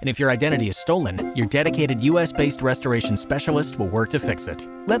miss. And if your identity is stolen, your dedicated U.S.-based restoration specialist will work to fix it.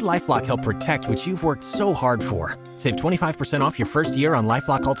 Let LifeLock help protect what you've worked so hard for. Save 25% off your first year on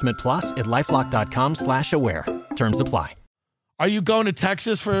LifeLock Ultimate Plus at LifeLock.com/aware. Terms apply. Are you going to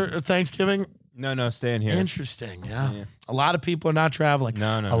Texas for Thanksgiving? No, staying here. Interesting, yeah. A lot of people are not traveling.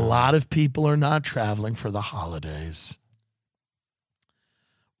 No. A lot of people are not traveling for the holidays.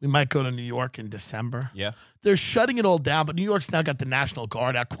 We might go to New York in December. Yeah. They're shutting it all down, but New York's now got the National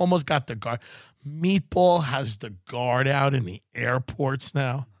Guard out. Cuomo's got the guard. Meatball has the guard out in the airports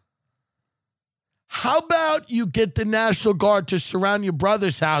now. How about you get the National Guard to surround your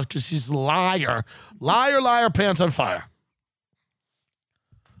brother's house because he's a liar. Liar, pants on fire.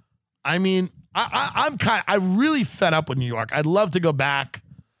 I mean, I'm really fed up with New York. I'd love to go back,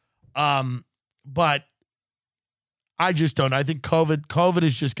 but I just don't. I think COVID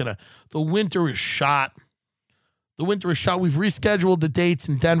is just the winter is shot. The winter is shot. We've rescheduled the dates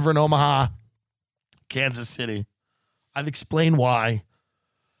in Denver and Omaha, Kansas City. I've explained why.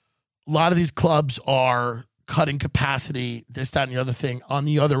 A lot of these clubs are cutting capacity, this, that, and the other thing on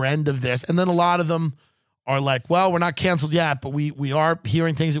the other end of this. And then a lot of them are like, well, we're not canceled yet, but we are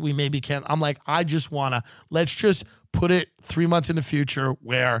hearing things that we maybe can't. I'm like, I just want to, let's just put it 3 months in the future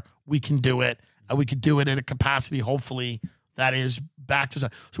where we can do it, and we could do it at a capacity, hopefully, that is back to. So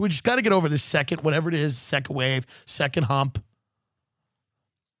we just got to get over this second, whatever it is, second wave, second hump.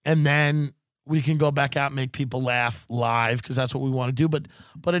 And then we can go back out and make people laugh live because that's what we want to do.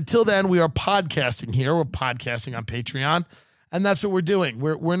 But until then, we are podcasting here. We're podcasting on Patreon. And that's what we're doing.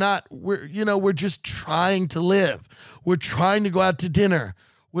 We're just trying to live. We're trying to go out to dinner.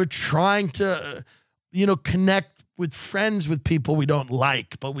 We're trying to, connect with friends with people we don't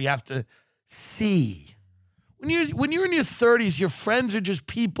like, but we have to see. When you're in your 30s, your friends are just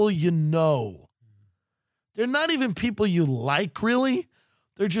people you know. They're not even people you like, really.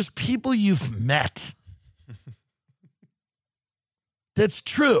 They're just people you've met. That's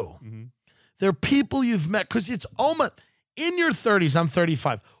true. Mm-hmm. They're people you've met because it's almost in your 30s. I'm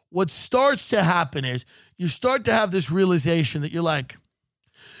 35. What starts to happen is you start to have this realization that you're like,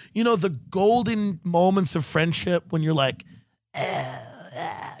 the golden moments of friendship when you're like,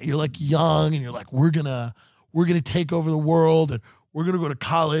 you're like young and you're like, we're gonna take over the world and we're gonna go to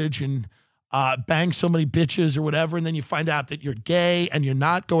college and bang so many bitches or whatever, and then you find out that you're gay and you're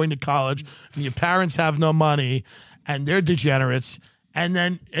not going to college and your parents have no money and they're degenerates, and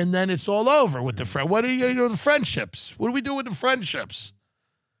then it's all over with the friend. What are the friendships? What do we do with the friendships?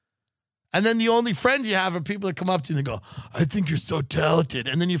 And then the only friends you have are people that come up to you and they go, I think you're so talented.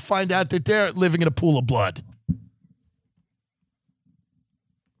 And then you find out that they're living in a pool of blood.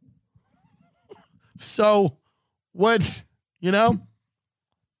 So what,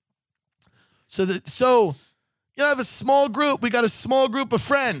 So I have a small group. We got a small group of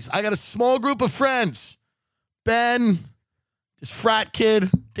friends. I got a small group of friends. Ben, this frat kid,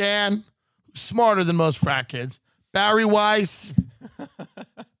 Dan, who's smarter than most frat kids. Barry Weiss.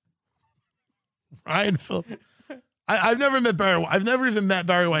 Ryan Phil. I've never met Barry. I've never even met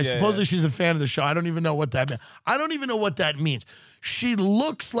Barry Weiss. Yeah, supposedly she's a fan of the show. I don't even know what that means. I don't even know what that means. She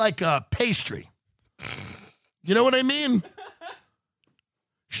looks like a pastry. You know what I mean?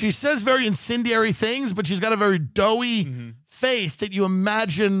 She says very incendiary things, but she's got a very doughy face that you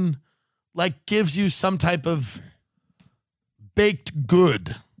imagine like gives you some type of baked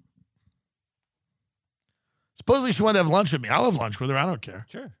good. Supposedly she wanted to have lunch with me. I'll have lunch with her. I don't care.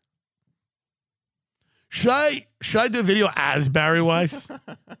 Sure. Should I do a video as Barry Weiss?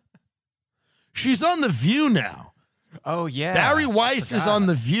 She's on The View now. Oh, yeah. Barry Weiss is on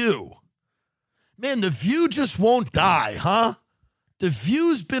The View. Man, The View just won't die, huh? The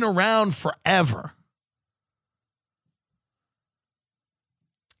View's been around forever.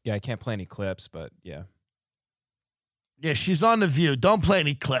 Yeah, I can't play any clips, but yeah. Yeah, she's on The View. Don't play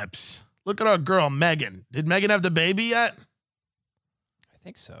any clips. Look at our girl, Megan. Did Megan have the baby yet? I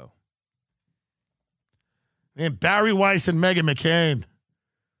think so. Man, Barry Weiss and Megan McCain.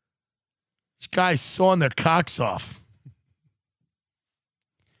 These guys sawing their cocks off.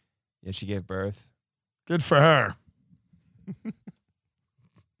 Yeah, she gave birth. Good for her.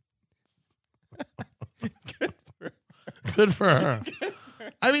 Good for her.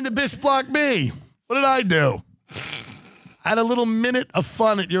 I mean, the bitch blocked me. What did I do? I had a little minute of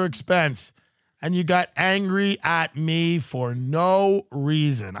fun at your expense, and you got angry at me for no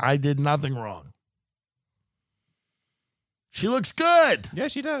reason. I did nothing wrong. She looks good. Yeah,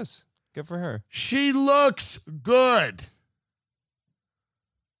 she does. Good for her. She looks good.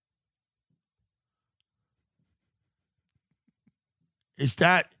 Is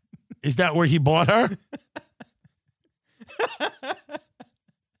that where he bought her?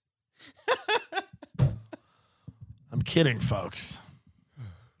 I'm kidding, folks.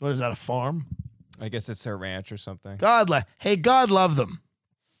 What is that, a farm? I guess it's her ranch or something. God love them.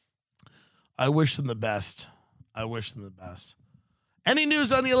 I wish them the best. Any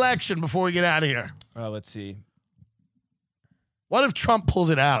news on the election before we get out of here? Let's see. What if Trump pulls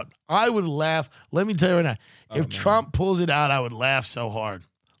it out? I would laugh. Let me tell you right now. If Trump pulls it out, I would laugh so hard.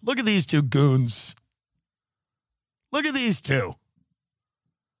 Look at these two goons. Look at these two.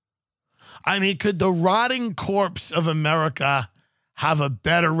 I mean, could the rotting corpse of America have a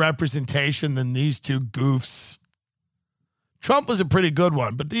better representation than these two goofs? Trump was a pretty good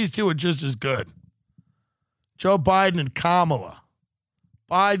one, but these two are just as good. Joe Biden and Kamala.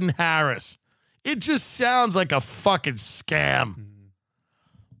 Biden-Harris. It just sounds like a fucking scam.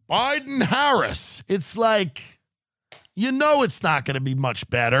 Biden-Harris. It's like, it's not going to be much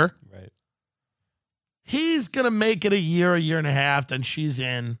better. Right. He's going to make it a year and a half, then she's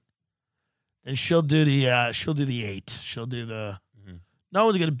in. And she'll do the 8. She'll do the no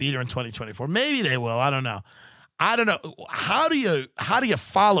one's going to beat her in 2024. Maybe they will. I don't know. How do you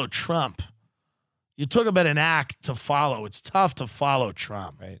follow Trump? You talk about an act to follow. It's tough to follow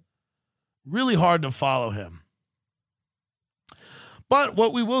Trump. Right. Really hard to follow him. But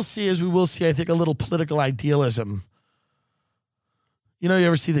what we will see, I think, a little political idealism. You know, you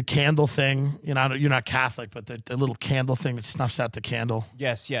ever see the candle thing? You know, you're not Catholic, but the little candle thing that snuffs out the candle.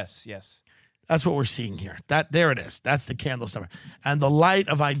 Yes. That's what we're seeing here. There it is. That's the candle snuffer. And the light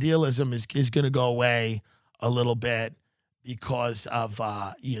of idealism is going to go away a little bit because of,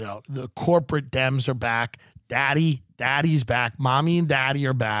 the corporate Dems are back. Daddy's back. Mommy and daddy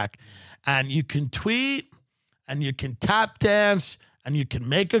are back. And you can tweet and you can tap dance and you can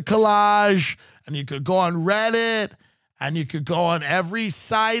make a collage and you could go on Reddit and you could go on every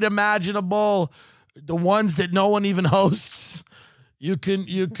site imaginable, the ones that no one even hosts. You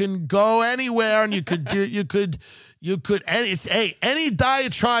can go anywhere and any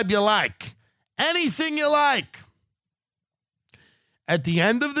diatribe you like, anything you like. At the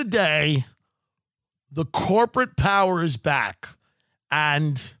end of the day, the corporate power is back.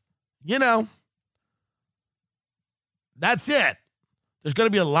 And, that's it. There's going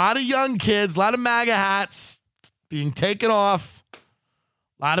to be a lot of young kids, a lot of MAGA hats being taken off.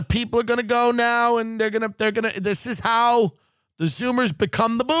 A lot of people are going to go now, and this is how the Zoomers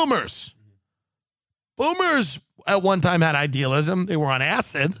become the Boomers. Boomers at one time had idealism. They were on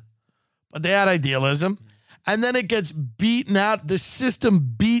acid, but they had idealism. And then it gets beaten out. The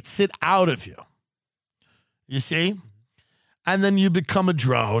system beats it out of you. You see? And then you become a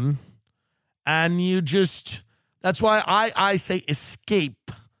drone, and that's why I say escape,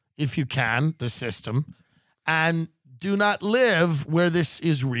 if you can, the system, and do not live where this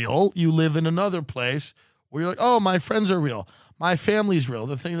is real. You live in another place where you're like, oh, my friends are real. My family's real.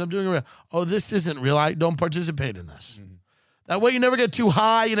 The things I'm doing are real. Oh, this isn't real. I don't participate in this. Mm-hmm. That way you never get too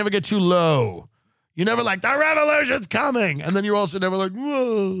high. You never get too low. You never like, the revolution's coming. And then you're also never like,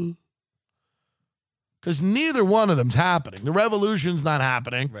 whoa. Because neither one of them's happening. The revolution's not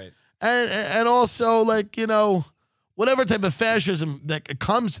happening. Right. And also, whatever type of fascism that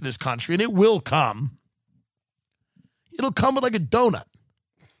comes to this country, and it will come, it'll come with like a donut.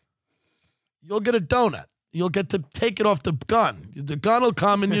 You'll get a donut. You'll get to take it off the gun. The gun will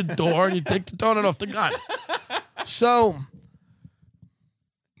come in your door, and you take the donut off the gun. So,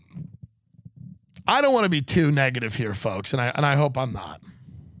 I don't want to be too negative here, folks, and I hope I'm not.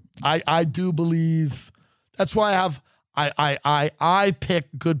 I do believe that's why I pick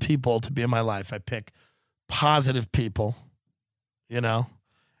good people to be in my life. I pick positive people,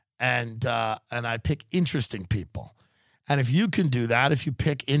 and I pick interesting people. And if you can do that, if you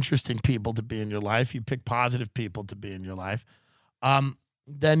pick interesting people to be in your life, you pick positive people to be in your life,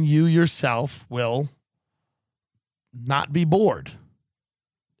 then you yourself will not be bored,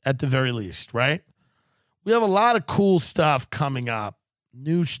 at the very least, right? We have a lot of cool stuff coming up.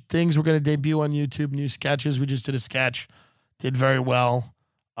 New things we're going to debut on YouTube, new sketches. We just did a sketch, did very well.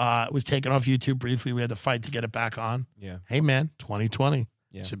 It was taken off YouTube briefly. We had to fight to get it back on. Yeah. Hey, man, 2020.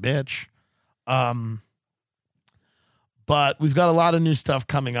 Yeah. It's a bitch. But we've got a lot of new stuff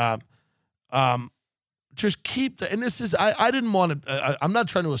coming up. Just keep and this is, I didn't want to, I'm not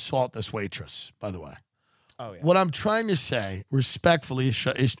trying to assault this waitress, by the way. Oh, yeah. What I'm trying to say, respectfully,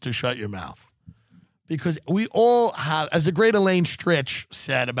 is to shut your mouth. Because we all have, as the great Elaine Stritch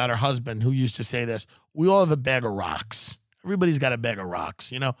said about her husband, who used to say this, we all have a bag of rocks. Everybody's got a bag of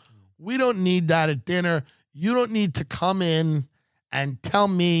rocks, We don't need that at dinner. You don't need to come in and tell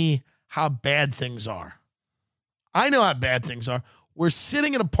me how bad things are. I know how bad things are. We're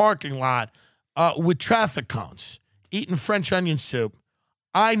sitting in a parking lot with traffic cones, eating French onion soup.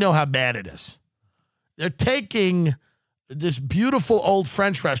 I know how bad it is. They're taking this beautiful old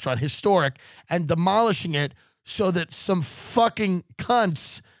French restaurant, historic, and demolishing it so that some fucking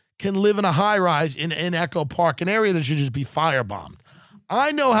cunts can live in a high-rise in Echo Park, an area that should just be firebombed.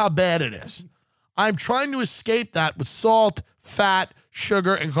 I know how bad it is. I'm trying to escape that with salt, fat,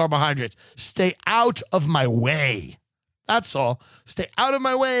 sugar, and carbohydrates. Stay out of my way. That's all. Stay out of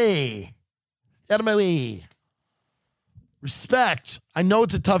my way. Out of my way. Respect. I know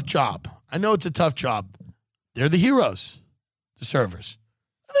it's a tough job. They're the heroes. The servers.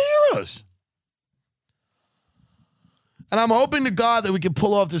 They're the heroes. And I'm hoping to God that we can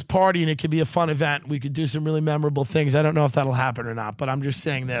pull off this party and it could be a fun event. We could do some really memorable things. I don't know if that'll happen or not, but I'm just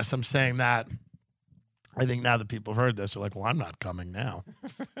saying this. I'm saying that. I think now that people have heard this, they're like, well, I'm not coming now.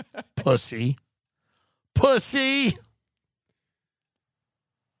 Pussy.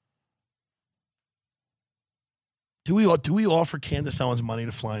 Do we offer Candace Owens money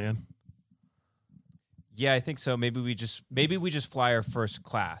to fly in? Yeah, I think so. Maybe we just fly our first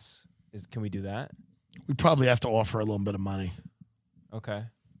class. Can we do that? We probably have to offer her a little bit of money. Okay.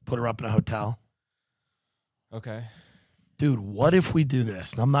 Put her up in a hotel. Okay. Dude, what if we do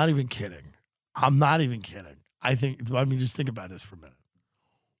this? And I'm not even kidding. Just think about this for a minute.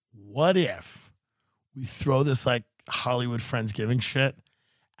 What if we throw this like Hollywood Friendsgiving shit,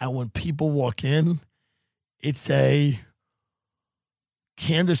 and when people walk in, it's a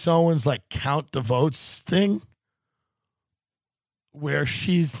Candace Owens like count the votes thing where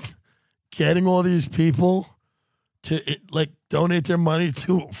she's getting all these people to like donate their money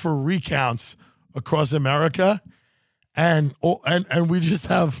for recounts across America. And we just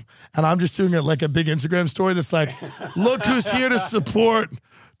have, and I'm just doing it like a big Instagram story that's like, look who's here to support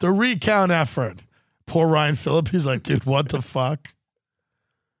the recount effort. Poor Ryan Phillippe, he's like, dude, what the fuck?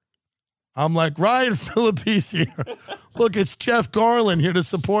 I'm like, Ryan Phillippe's here. Look, it's Jeff Garland here to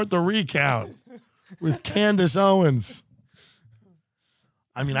support the recount with Candace Owens.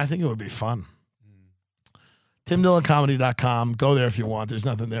 I mean, I think it would be fun. TimDillonComedy.com. Go there if you want. There's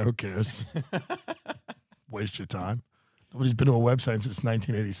nothing there. Who cares? Waste your time. Nobody's been to a website since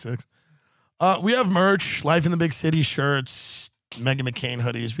 1986. We have merch, Life in the Big City shirts, Meghan McCain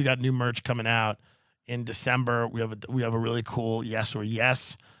hoodies. We got new merch coming out in December. We have a really cool yes or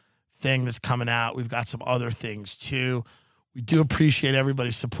yes thing that's coming out. We've got some other things too. We do appreciate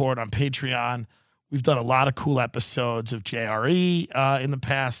everybody's support on Patreon. We've done a lot of cool episodes of JRE in the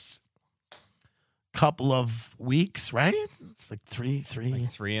past couple of weeks, right? It's like three. Like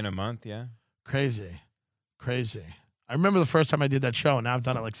 3 in a month, yeah. Crazy. I remember the first time I did that show, and now I've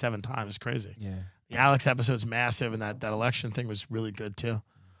done it like 7 times. It's crazy. Yeah. The Alex episode's massive, and that election thing was really good too.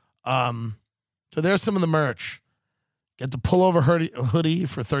 So there's some of the merch. Get the pullover hoodie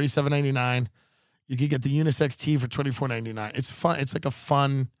for $37.99. You could get the unisex tee for $24.99. It's fun. It's like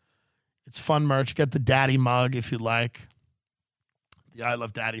fun merch. Get the daddy mug if you like. The I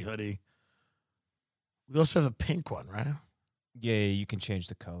Love Daddy hoodie. We also have a pink one, right? Yeah, you can change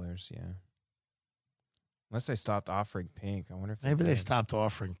the colors, yeah. Unless they stopped offering pink. I wonder if Maybe they stopped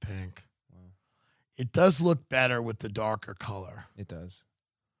offering pink. Wow. It does look better with the darker color. It does.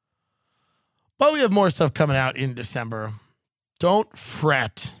 But we have more stuff coming out in December. Don't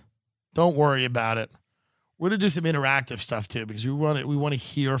fret. Don't worry about it. We're going to do some interactive stuff too, because we want to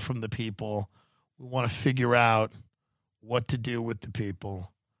hear from the people. We want to figure out what to do with the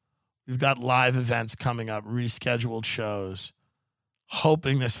people. We've got live events coming up, rescheduled shows,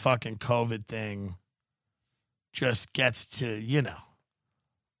 hoping this fucking COVID thing just gets to,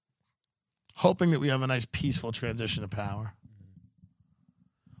 hoping that we have a nice peaceful transition of power.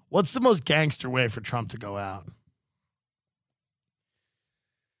 What's the most gangster way for Trump to go out?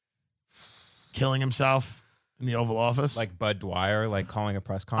 Killing himself in the Oval Office? Like Bud Dwyer, like calling a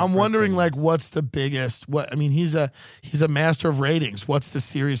press conference. I'm wondering, what's the biggest? He's a master of ratings. What's the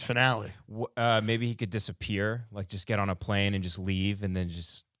series finale? Maybe he could disappear, like just get on a plane and just leave, and then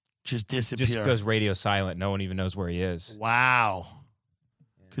just disappear. Just goes radio silent. No one even knows where he is. Wow.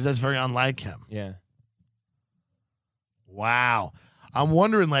 Because that's very unlike him. Yeah. Wow. I'm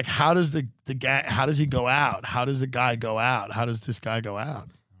wondering, how does the guy? How does he go out? How does the guy go out? How does this guy go out?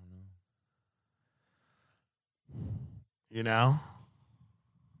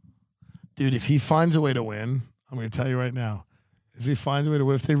 Dude, if he finds a way to win, I'm going to tell you right now, if he finds a way to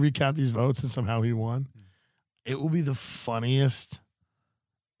win, if they recount these votes and somehow he won, it will be the funniest.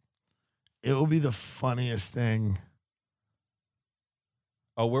 It will be the funniest thing.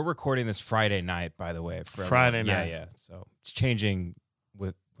 Oh, we're recording this Friday night, by the way. Friday night. Yeah. So it's changing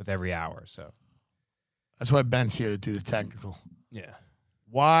with every hour. So that's why Ben's here to do the technical. Yeah.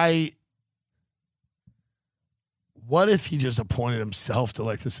 Why? What if he just appointed himself to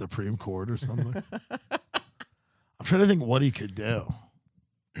the Supreme Court or something? I'm trying to think what he could do.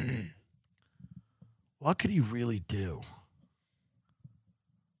 What could he really do?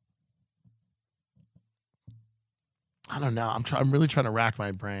 I don't know. I'm really trying to rack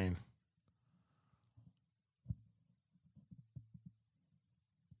my brain.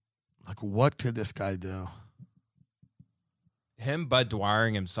 What could this guy do? Him Bud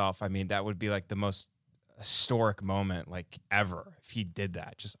Dwyering himself, that would be the most historic moment ever if he did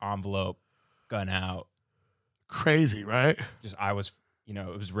that. Just envelope, gun out. Crazy, right? Just it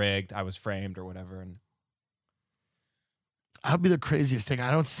was rigged, I was framed or whatever. And that would be the craziest thing.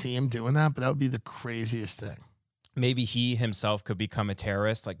 I don't see him doing that, but that would be the craziest thing. Maybe he himself could become a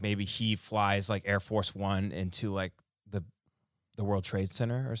terrorist. Maybe he flies Air Force One into the World Trade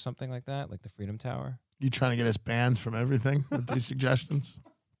Center or something like that, the Freedom Tower. You trying to get us banned from everything with these suggestions?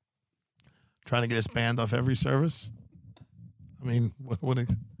 Trying to get us banned off every service? What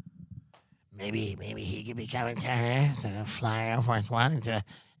maybe he could become a terrorist and fly Air Force One into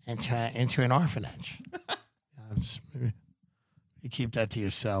an orphanage. Maybe you keep that to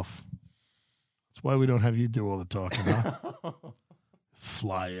yourself. That's why we don't have you do all the talking, huh?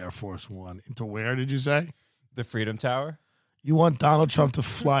 Fly Air Force One. Into where, did you say? The Freedom Tower? You want Donald Trump to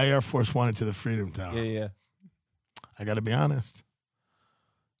fly Air Force One into the Freedom Tower. Yeah. I got to be honest.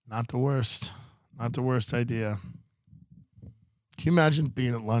 Not the worst. Not the worst idea. Can you imagine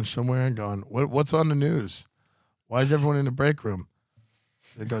being at lunch somewhere and going, what's on the news? Why is everyone in the break room?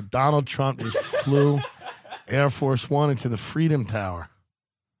 They go, Donald Trump just flew Air Force One into the Freedom Tower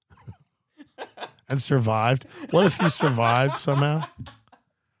and survived. What if he survived somehow?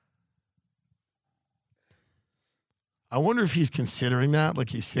 I wonder if he's considering that. Like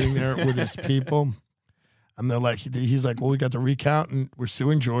he's sitting there with his people and they're like, he's like, well, we got the recount and we're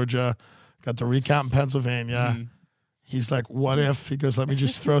suing Georgia. Got the recount in Pennsylvania. Mm-hmm. He's like, what if? He goes, let me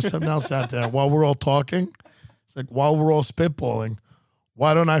just throw something else out there. While we're all talking, he's like, while we're all spitballing,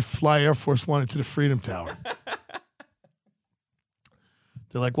 why don't I fly Air Force One into the Freedom Tower?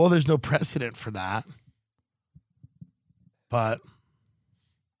 They're like, well, there's no precedent for that. But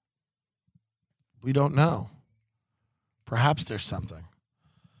we don't know. Perhaps there's something.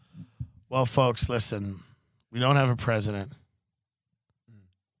 Well, folks, listen, we don't have a president.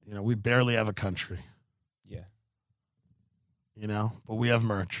 You know, we barely have a country. Yeah. You know, but we have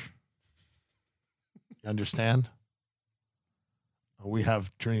merch. You understand? We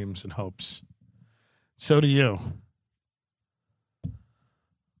have dreams and hopes. So do you.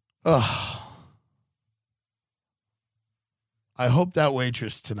 Oh. I hope that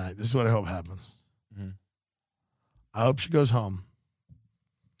waitress tonight, this is what I hope happens. Mm-hmm. I hope she goes home.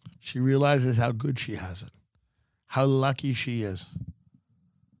 She realizes how good she has it, how lucky she is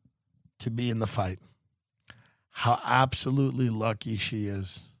to be in the fight, how absolutely lucky she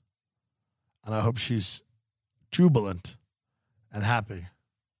is. And I hope she's jubilant and happy.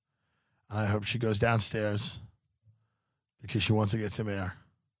 And I hope she goes downstairs because she wants to get some air,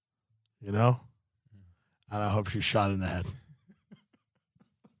 you know? And I hope she's shot in the head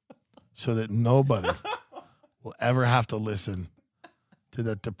so that nobody will ever have to listen to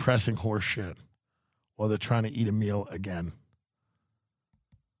that depressing horse shit while they're trying to eat a meal again.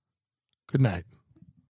 Good night.